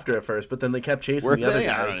were after at first, but then they kept chasing Were the other they?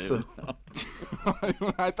 I don't guys. even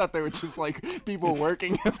So. I thought they were just like people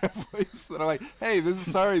working at that place that are like, "Hey,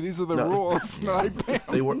 these are the rules." And they're like, "Bam."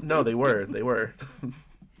 They were.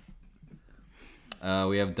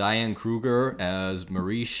 We have Diane Kruger as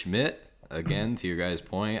Marie Schmidt. Again, to your guys'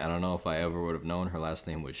 point, I don't know if I ever would have known her last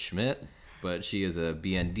name was Schmidt, but she is a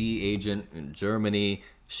BND agent in Germany.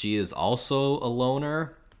 She is also a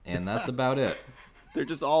loner, and that's about it. They're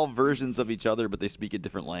just all versions of each other, but they speak a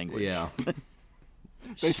different language. Yeah.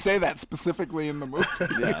 They say that specifically in the movie.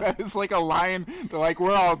 Like, that is like a line. They're like,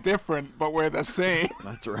 "We're all different, but we're the same."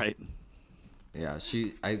 That's right. Yeah,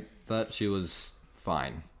 I thought she was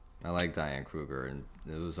fine. I like Diane Kruger, and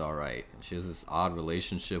it was all right. She has this odd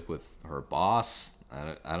relationship with her boss.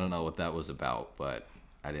 I don't know what that was about, but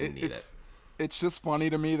I didn't need it. It's just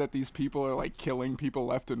funny to me that these people are like killing people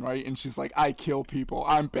left and right, and she's like, "I kill people.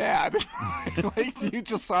 I'm bad." Like you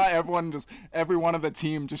just saw every one of the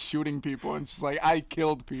team just shooting people, and she's like, "I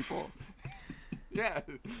killed people." Yeah.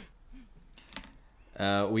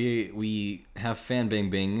 We have Fan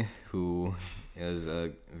Bingbing, who is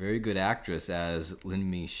a very good actress as Lin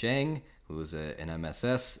Mi Sheng, who is an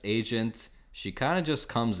MSS agent. She kind of just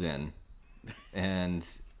comes in, and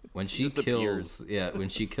when she kills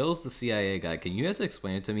the CIA guy, can you guys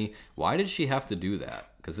explain it to me? Why did she have to do that?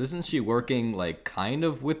 Because isn't she working like kind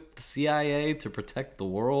of with the CIA to protect the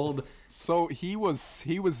world? So he was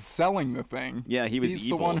selling the thing. Yeah, he's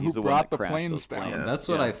the one who brought the planes down. planes. That's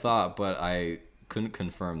what I thought, but I couldn't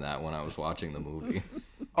confirm that when I was watching the movie.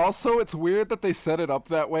 Also, it's weird that they set it up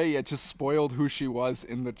that way. It just spoiled who she was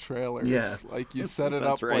in the trailers. Yeah. Like, you set it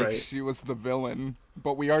That's up right. like she was the villain,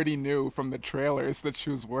 but we already knew from the trailers that she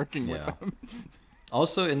was working with Yeah. them.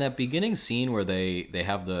 Also, in that beginning scene where they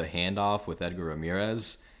have the handoff with Edgar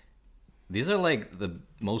Ramirez, these are like the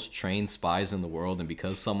most trained spies in the world, and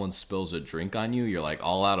because someone spills a drink on you, you're like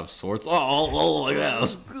all out of sorts. Oh my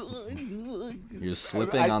god. You're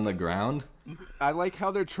slipping on the ground. I like how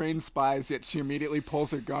they're trained spies, yet she immediately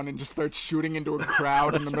pulls her gun and just starts shooting into a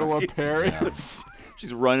crowd in the middle of Paris.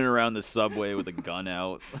 She's running around the subway with a gun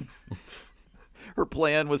out. Her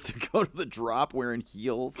plan was to go to the drop wearing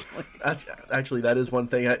heels. Actually, that is one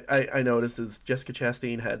thing I noticed is Jessica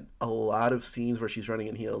Chastain had a lot of scenes where she's running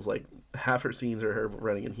in heels. Like half her scenes are her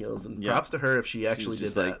running in heels, and props to her if she actually She's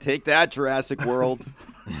just did like, that. take that, Jurassic World.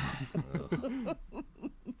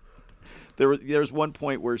 There's one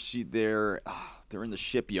point where they're in the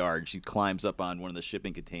shipyard. She climbs up on one of the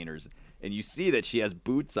shipping containers, and you see that she has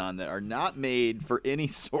boots on that are not made for any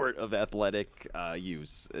sort of athletic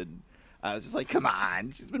use. And I was just like, come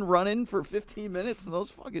on. She's been running for 15 minutes in those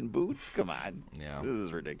fucking boots. Come on. Yeah. This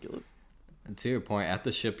is ridiculous. And to your point, at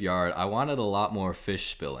the shipyard, I wanted a lot more fish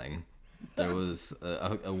spilling. There was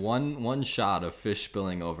a one shot of fish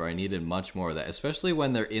spilling over. I needed much more of that, especially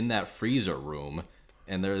when they're in that freezer room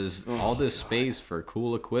and there's all this space for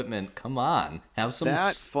cool equipment. Come on, have some.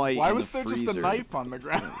 That fight. Why in was the there just a freezer, knife on the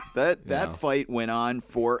ground? That fight went on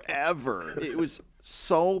forever. It was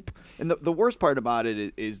so, and the worst part about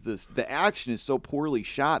it is the action is so poorly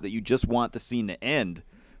shot that you just want the scene to end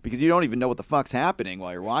because you don't even know what the fuck's happening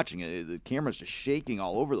while you're watching it. The camera's just shaking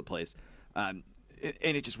all over the place.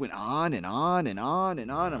 And it just went on and on and on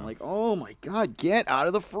and on. I'm like, oh my God, get out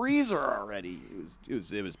of the freezer already. It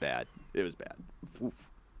was bad. It was bad. Oof.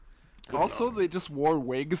 Also, they just wore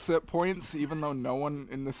wigs at points, even though no one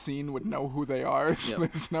in the scene would know who they are. So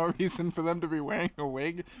there's no reason for them to be wearing a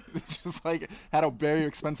wig. They just like had a very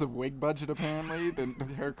expensive wig budget. Apparently, the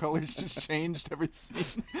hair colors just changed every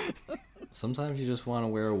scene. Sometimes you just want to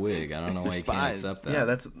wear a wig. I don't know why you can't accept that.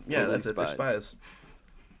 That's it. They're spies.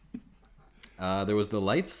 There was the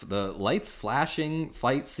lights flashing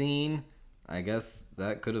fight scene. I guess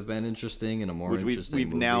that could have been interesting and a more interesting we've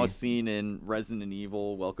movie. now seen in Resident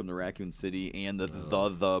Evil, Welcome to Raccoon City, and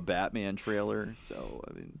the Batman trailer. So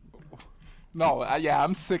I mean, no,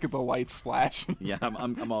 I'm sick of the lights flashing. Yeah,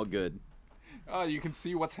 I'm all good. You can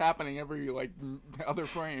see what's happening every other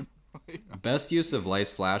frame. Best use of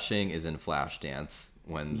lights flashing is in Flashdance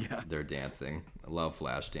when they're dancing. I love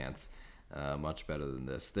Flashdance. Much better than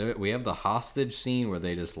this. We have the hostage scene where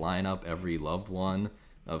they just line up every loved one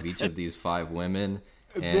of each of these 5 women.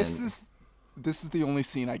 And this is the only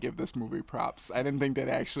scene I give this movie props. I didn't think they'd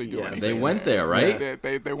actually do anything. They went there, right? Yeah,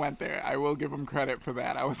 they went there. I will give them credit for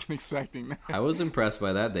that. I wasn't expecting that. I was impressed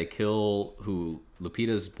by that. They kill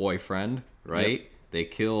Lupita's boyfriend, right? Yep. They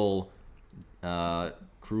kill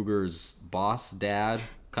Kruger's boss dad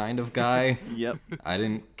kind of guy. Yep. I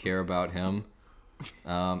didn't care about him.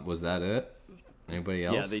 Was that it? Anybody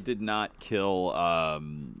else? Yeah, they did not kill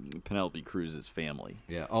Penelope Cruz's family.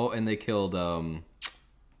 Yeah. Oh, and they killed Fan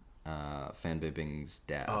Bingbing's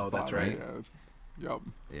dad. Oh, that's right. Yep.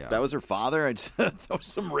 Yeah. That was her father? I just that was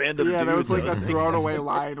some random dude. Yeah, that was like a thrown away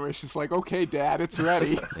line where she's like, okay, Dad, it's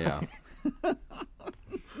ready. Yeah.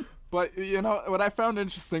 But, what I found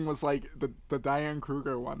interesting was, the Diane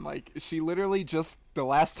Kruger one. Like, she literally just, the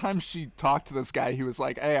last time she talked to this guy, he was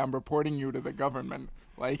like, hey, I'm reporting you to the government.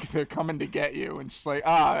 Like, they're coming to get you. And she's like,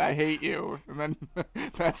 I hate you. And then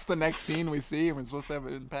that's the next scene we see, and we're supposed to have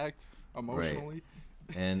an impact emotionally.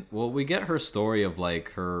 Right. And, we get her story of,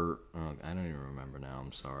 her... Oh, I don't even remember now.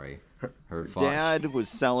 I'm sorry. Her dad was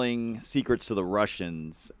selling secrets to the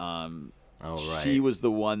Russians. Oh, right. She was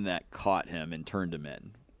the one that caught him and turned him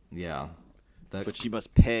in. Yeah. But she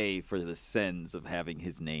must pay for the sins of having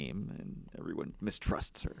his name, and everyone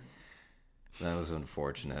mistrusts her. That was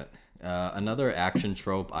unfortunate. Another action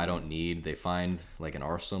trope I don't need. They find an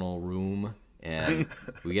arsenal room, and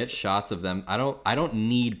we get shots of them. I don't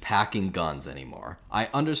need packing guns anymore. I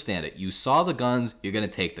understand it. You saw the guns, you're gonna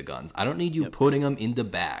take the guns. I don't need you putting them into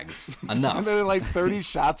bags. Enough. And there are 30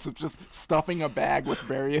 shots of just stuffing a bag with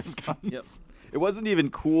various guns. Yep. It wasn't even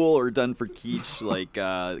cool or done for kitsch like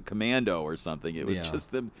Commando or something. It was just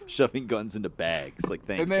them shoving guns into bags. Thanks.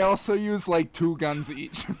 And they also use 2 guns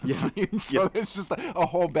each. So it's just a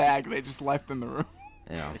whole bag they just left in the room.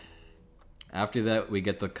 Yeah. After that, we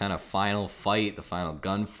get the kind of final fight, the final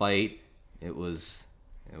gunfight. It was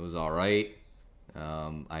all right.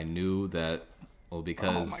 I knew that. Well,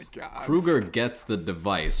 because Kruger gets the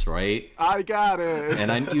device, right? I got it.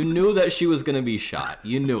 And you knew that she was going to be shot.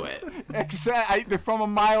 You knew it. They're from a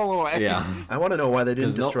mile away. Yeah. I want to know why they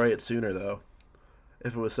didn't destroy it sooner, though,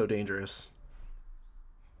 if it was so dangerous.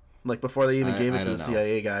 Before they even gave it to the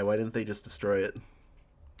CIA guy, why didn't they just destroy it?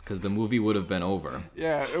 Because the movie would have been over.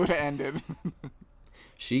 Yeah, it would have ended.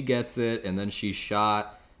 She gets it, and then she's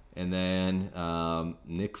shot, and then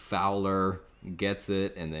Nick Fowler gets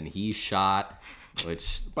it, and then he's shot.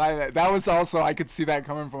 Which that was also, I could see that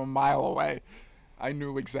coming from a mile away. I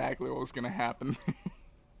knew exactly what was going to happen.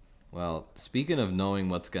 Well, speaking of knowing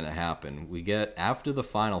what's going to happen, after the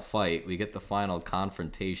final fight, we get the final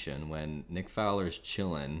confrontation when Nick Fowler's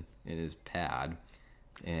chilling in his pad,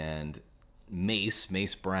 and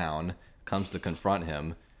Mace Brown, comes to confront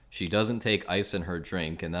him. She doesn't take ice in her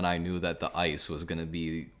drink, and then I knew that the ice was going to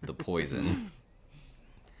be the poison.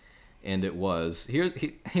 And it was. Here's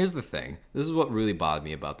the thing. This is what really bothered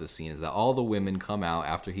me about this scene, is that all the women come out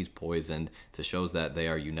after he's poisoned to show that they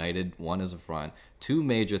are united. One is a front. 2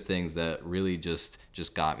 major things that really just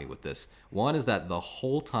got me with this. One is that the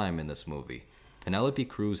whole time in this movie, Penelope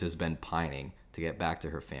Cruz has been pining to get back to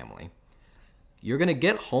her family. You're going to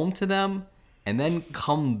get home to them and then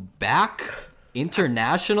come back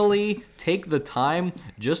internationally, take the time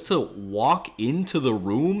just to walk into the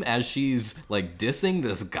room as she's dissing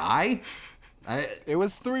this guy. It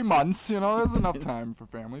was 3 months, there's enough time for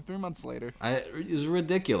family. 3 months later. It was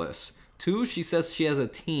ridiculous. 2, she says she has a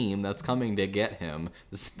team that's coming to get him.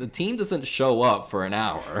 The team doesn't show up for an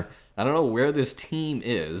hour. I don't know where this team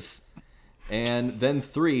is. And then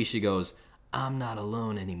 3, she goes, I'm not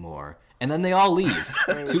alone anymore. And then they all leave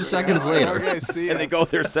 2 seconds later. Okay, see ya. And they go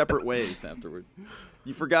their separate ways afterwards.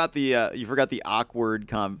 You forgot the awkward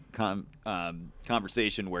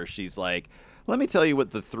conversation where she's like, "Let me tell you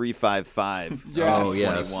what the 355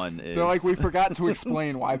 Yes. 21 is." They're like, we forgot to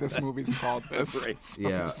explain why this movie's called this. Right. So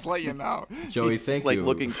Yeah. just let you know. Joey, He's thank just like you.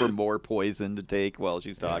 looking for more poison to take while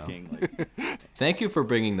she's talking. Like, Thank you for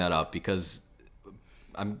bringing that up because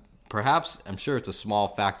I'm sure it's a small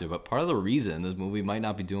factor, but part of the reason this movie might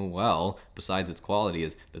not be doing well, besides its quality,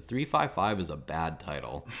 is the 355 is a bad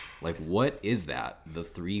title. Like, what is that? The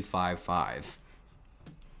 355.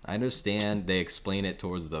 I understand they explain it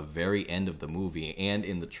towards the very end of the movie and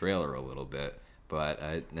in the trailer a little bit,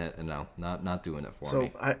 but no, not doing it for me. So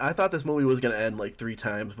I thought this movie was going to end like 3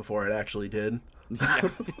 times before it actually did. yeah,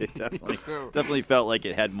 it definitely felt like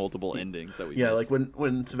it had multiple endings that we Yeah, missed. like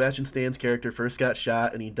when Sebastian Stan's character first got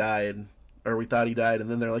shot and he died, or we thought he died,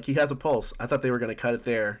 and then they're like, he has a pulse. I thought they were going to cut it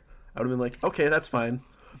there. I would have been like, okay, that's fine.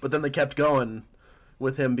 But then they kept going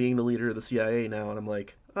with him being the leader of the CIA now, and I'm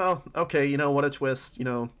like, oh, okay, what a twist.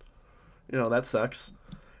 That sucks.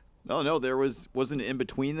 Oh no, wasn't it in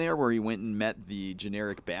between there where he went and met the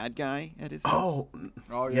generic bad guy at his house?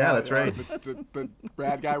 Oh Yeah, that's right. The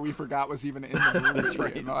bad guy we forgot was even in the movie. That's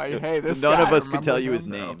right. And like, hey, this None guy, of us could remember tell you him? his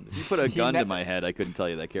name. If you put a gun to my head, I couldn't tell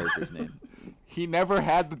you that character's name. He never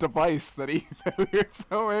had the device that we were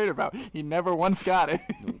so worried about. He never once got it.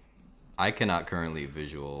 I cannot currently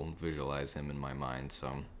visualize him in my mind,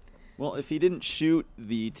 so... Well, if he didn't shoot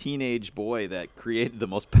the teenage boy that created the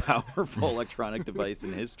most powerful electronic device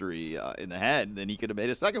in history in the head, then he could have made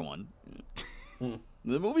a second one.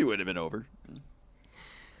 The movie would have been over.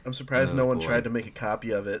 I'm surprised Oh, no one boy. tried to make a copy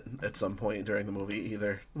of it at some point during the movie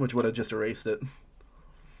either, which would have just erased it.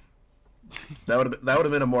 That would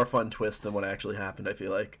have been a more fun twist than what actually happened. I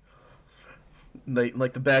feel like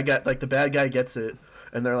the bad guy gets it,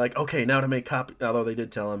 and they're like, okay, now to make copy. Although they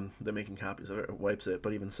did tell him they're making copies of it, or wipes it,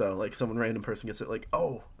 but even so, like some random person gets it, like,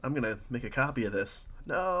 oh, I'm gonna make a copy of this.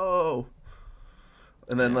 No.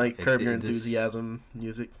 And then Yeah, Curb Your this- Enthusiasm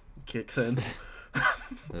music kicks in.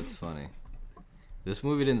 That's funny. This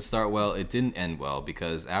movie didn't start well. It didn't end well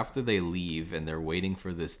because after they leave and they're waiting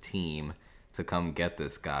for this team to come get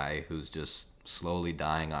this guy who's just slowly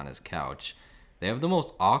dying on his couch, they have the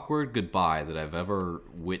most awkward goodbye that I've ever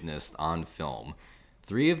witnessed on film.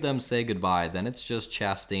 3 of them say goodbye, then it's just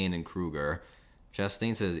Chastain and Kruger.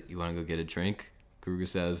 Chastain says, "You want to go get a drink?" Kruger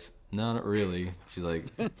says, "No, not really." She's like,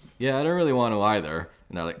 "Yeah, I don't really want to either."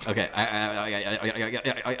 And they're like, "Okay,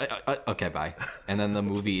 okay, bye." And then the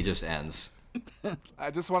movie just ends.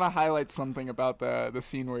 I just want to highlight something about the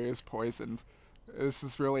scene where he is poisoned. This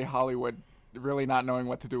is really Hollywood really not knowing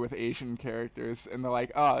what to do with Asian characters, and they're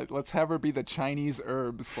like, oh, let's have her be the Chinese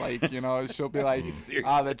herbs, she'll be like,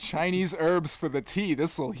 the Chinese herbs for the tea,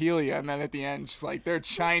 this will heal you, and then at the end she's like, they're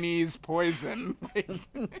Chinese poison. It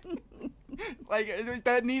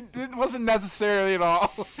wasn't necessarily at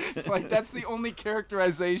all. That's the only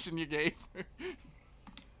characterization you gave her.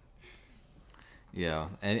 Yeah.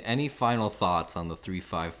 Any final thoughts on the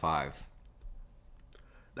 355?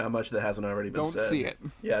 Not much that hasn't already been Don't said. see it.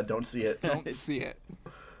 Yeah, don't see it. Don't see it.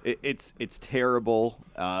 It's terrible,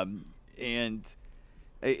 and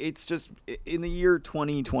it's just in the year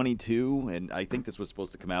 2022, and I think this was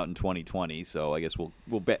supposed to come out in 2020, so I guess we'll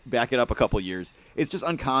back it up a couple years. It's just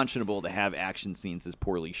unconscionable to have action scenes as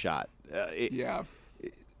poorly shot. Yeah.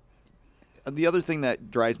 The other thing that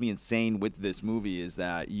drives me insane with this movie is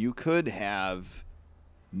that you could have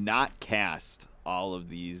not cast all of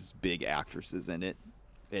these big actresses in it,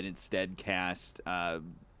 and instead cast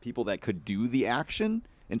people that could do the action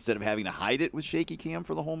instead of having to hide it with shaky cam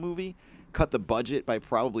for the whole movie. Cut the budget by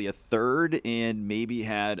probably a third and maybe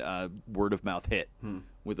had a word of mouth hit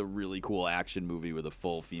with a really cool action movie with a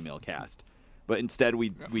full female cast. But instead we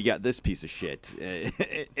got this piece of shit.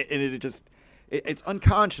 And it's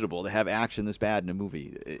unconscionable to have action this bad in a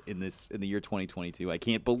movie in the year 2022. I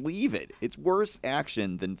can't believe it. It's worse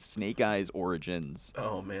action than Snake Eyes Origins.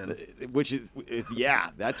 Oh man, which is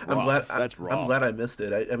that's rough. That's rough. I'm glad I missed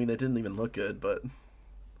it. I mean, it didn't even look good, but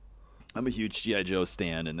I'm a huge G.I. Joe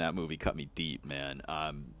stan, and that movie cut me deep, man.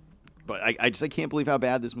 But I can't believe how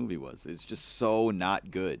bad this movie was. It's just so not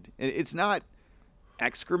good. It's not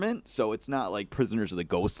excrement, so it's not like Prisoners of the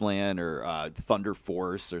Ghostland or Thunder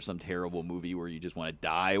Force or some terrible movie where you just want to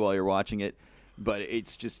die while you're watching it. But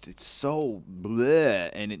it's so bleh,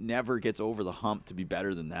 and it never gets over the hump to be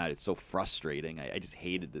better than that. It's so frustrating. I just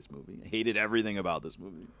hated this movie. I hated everything about this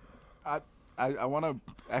movie. I want to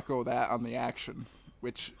echo that on the action,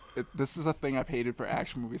 which this is a thing I've hated for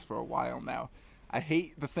action movies for a while now. I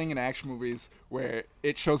hate the thing in action movies where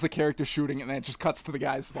it shows a character shooting and then it just cuts to the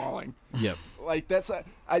guys falling. Yep. Like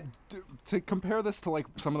to compare this to like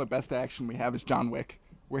some of the best action we have is John Wick,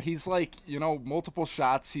 where he's like, multiple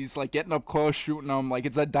shots. He's like getting up close, shooting them. Like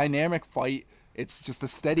it's a dynamic fight. It's just a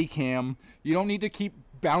steady cam. You don't need to keep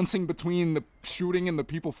bouncing between the shooting and the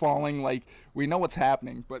people falling. Like we know what's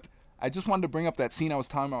happening. But I just wanted to bring up that scene I was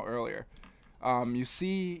talking about earlier. You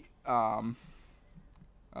see the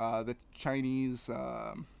Chinese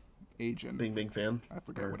agent. Bing Bing Fan. I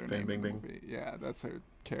forget Or what her Fan name Bing in the Bing. movie. Yeah, that's her.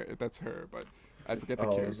 That's her, but I forget the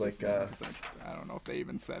Oh, it character's was like, name 'cause I don't know if they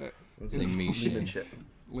even said it. Ling Mi Shin.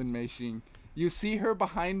 Lin Mei Xing. You see her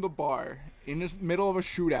behind the bar in the middle of a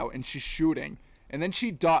shootout, and she's shooting, and then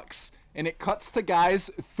she ducks, and it cuts to guys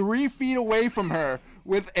 3 feet away from her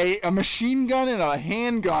with a machine gun and a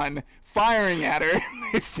handgun firing at her.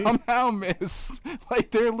 They somehow missed.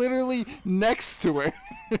 Like they're literally next to her.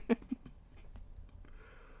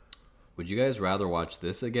 Would you guys rather watch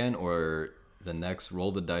this again or the next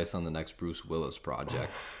roll the dice on the next Bruce Willis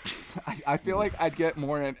project? I feel like I'd get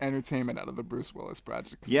more entertainment out of the Bruce Willis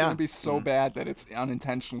project. 'Cause Yeah. It's going to be so bad that it's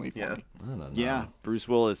unintentionally funny. Yeah. I don't know. Yeah, Bruce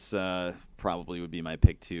Willis probably would be my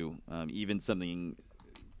pick too. Even something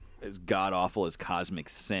as god awful as Cosmic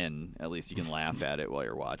Sin, at least you can laugh at it while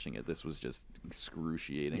you're watching it. This was just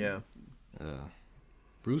excruciating. Yeah.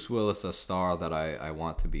 Bruce Willis, a star that I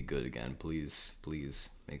want to be good again. Please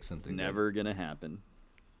make something good. Never gonna happen.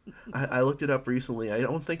 I looked it up recently. I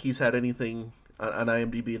don't think he's had anything on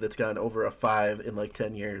IMDb that's gone over a 5 in like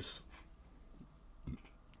 10 years.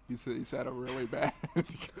 He's had a really bad.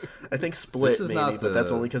 I think Split is maybe, not but that's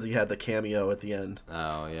the- only because he had the cameo at the end.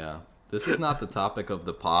 Oh, yeah. This is not the topic of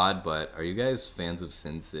the pod, but are you guys fans of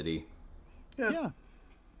Sin City? Yeah.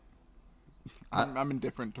 I'm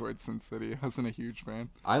indifferent towards Sin City. I wasn't a huge fan.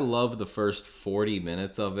 I love the first 40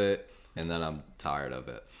 minutes of it, and then I'm tired of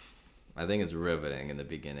it. I think it's riveting in the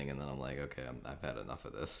beginning, and then I'm like, okay, I've had enough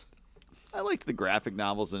of this. I liked the graphic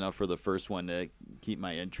novels enough for the first one to keep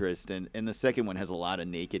my interest, and the second one has a lot of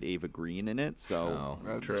naked Ava Green in it. So Oh,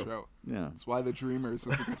 That's True. true. yeah, That's why The Dreamers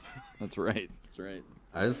is a good. that's right. That's right.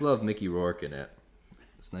 I just love Mickey Rourke in it.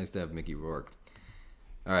 It's nice to have Mickey Rourke.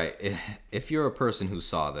 All right, if you're a person who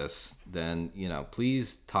saw this, then,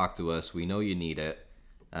 please talk to us. We know you need it.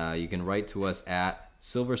 You can write to us at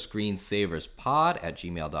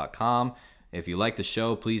silverscreensaverspod@gmail.com. If you like the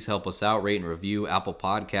show, please help us out. Rate and review Apple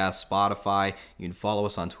Podcasts, Spotify. You can follow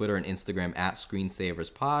us on Twitter and Instagram at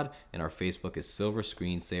ScreensaversPod, and our Facebook is Silver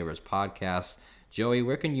Screensavers Podcast. Joey,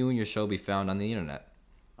 where can you and your show be found on the internet?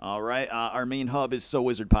 All right. Our main hub is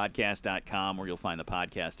SoWizardPodcast.com, where you'll find the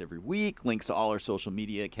podcast every week. Links to all our social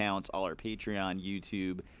media accounts, all our Patreon,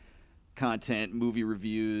 YouTube content, movie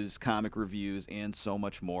reviews, comic reviews, and so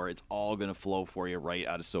much more. It's all going to flow for you right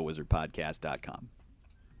out of SoWizardPodcast.com.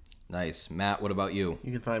 Nice. Matt, what about you?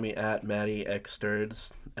 You can find me at Matty X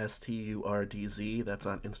Sturds, STURDZ. That's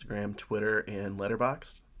on Instagram, Twitter, and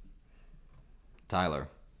Letterboxd. Tyler.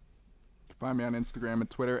 Find me on Instagram and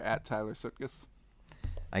Twitter at Tyler Sutkus.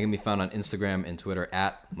 I can be found on Instagram and Twitter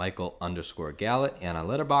at Michael_Gallet and on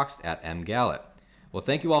Letterboxd at mgallet. Well,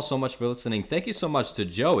 thank you all so much for listening. Thank you so much to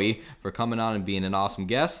Joey for coming on and being an awesome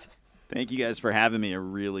guest. Thank you guys for having me. I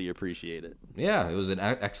really appreciate it. Yeah, it was an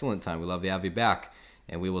excellent time. We love to have you back.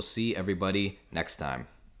 And we will see everybody next time.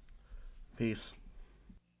 Peace.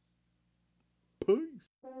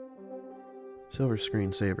 Silver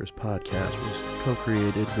Screensavers podcast was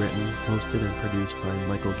co-created, written, hosted, and produced by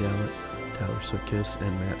Michael Gallant, Tyler Sutkus,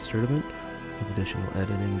 and Matt Sturdivant, with additional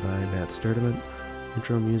editing by Matt Sturdivant,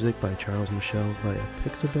 intro music by Charles Michel via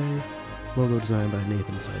Pixabay, logo design by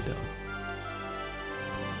Nathan Seidel.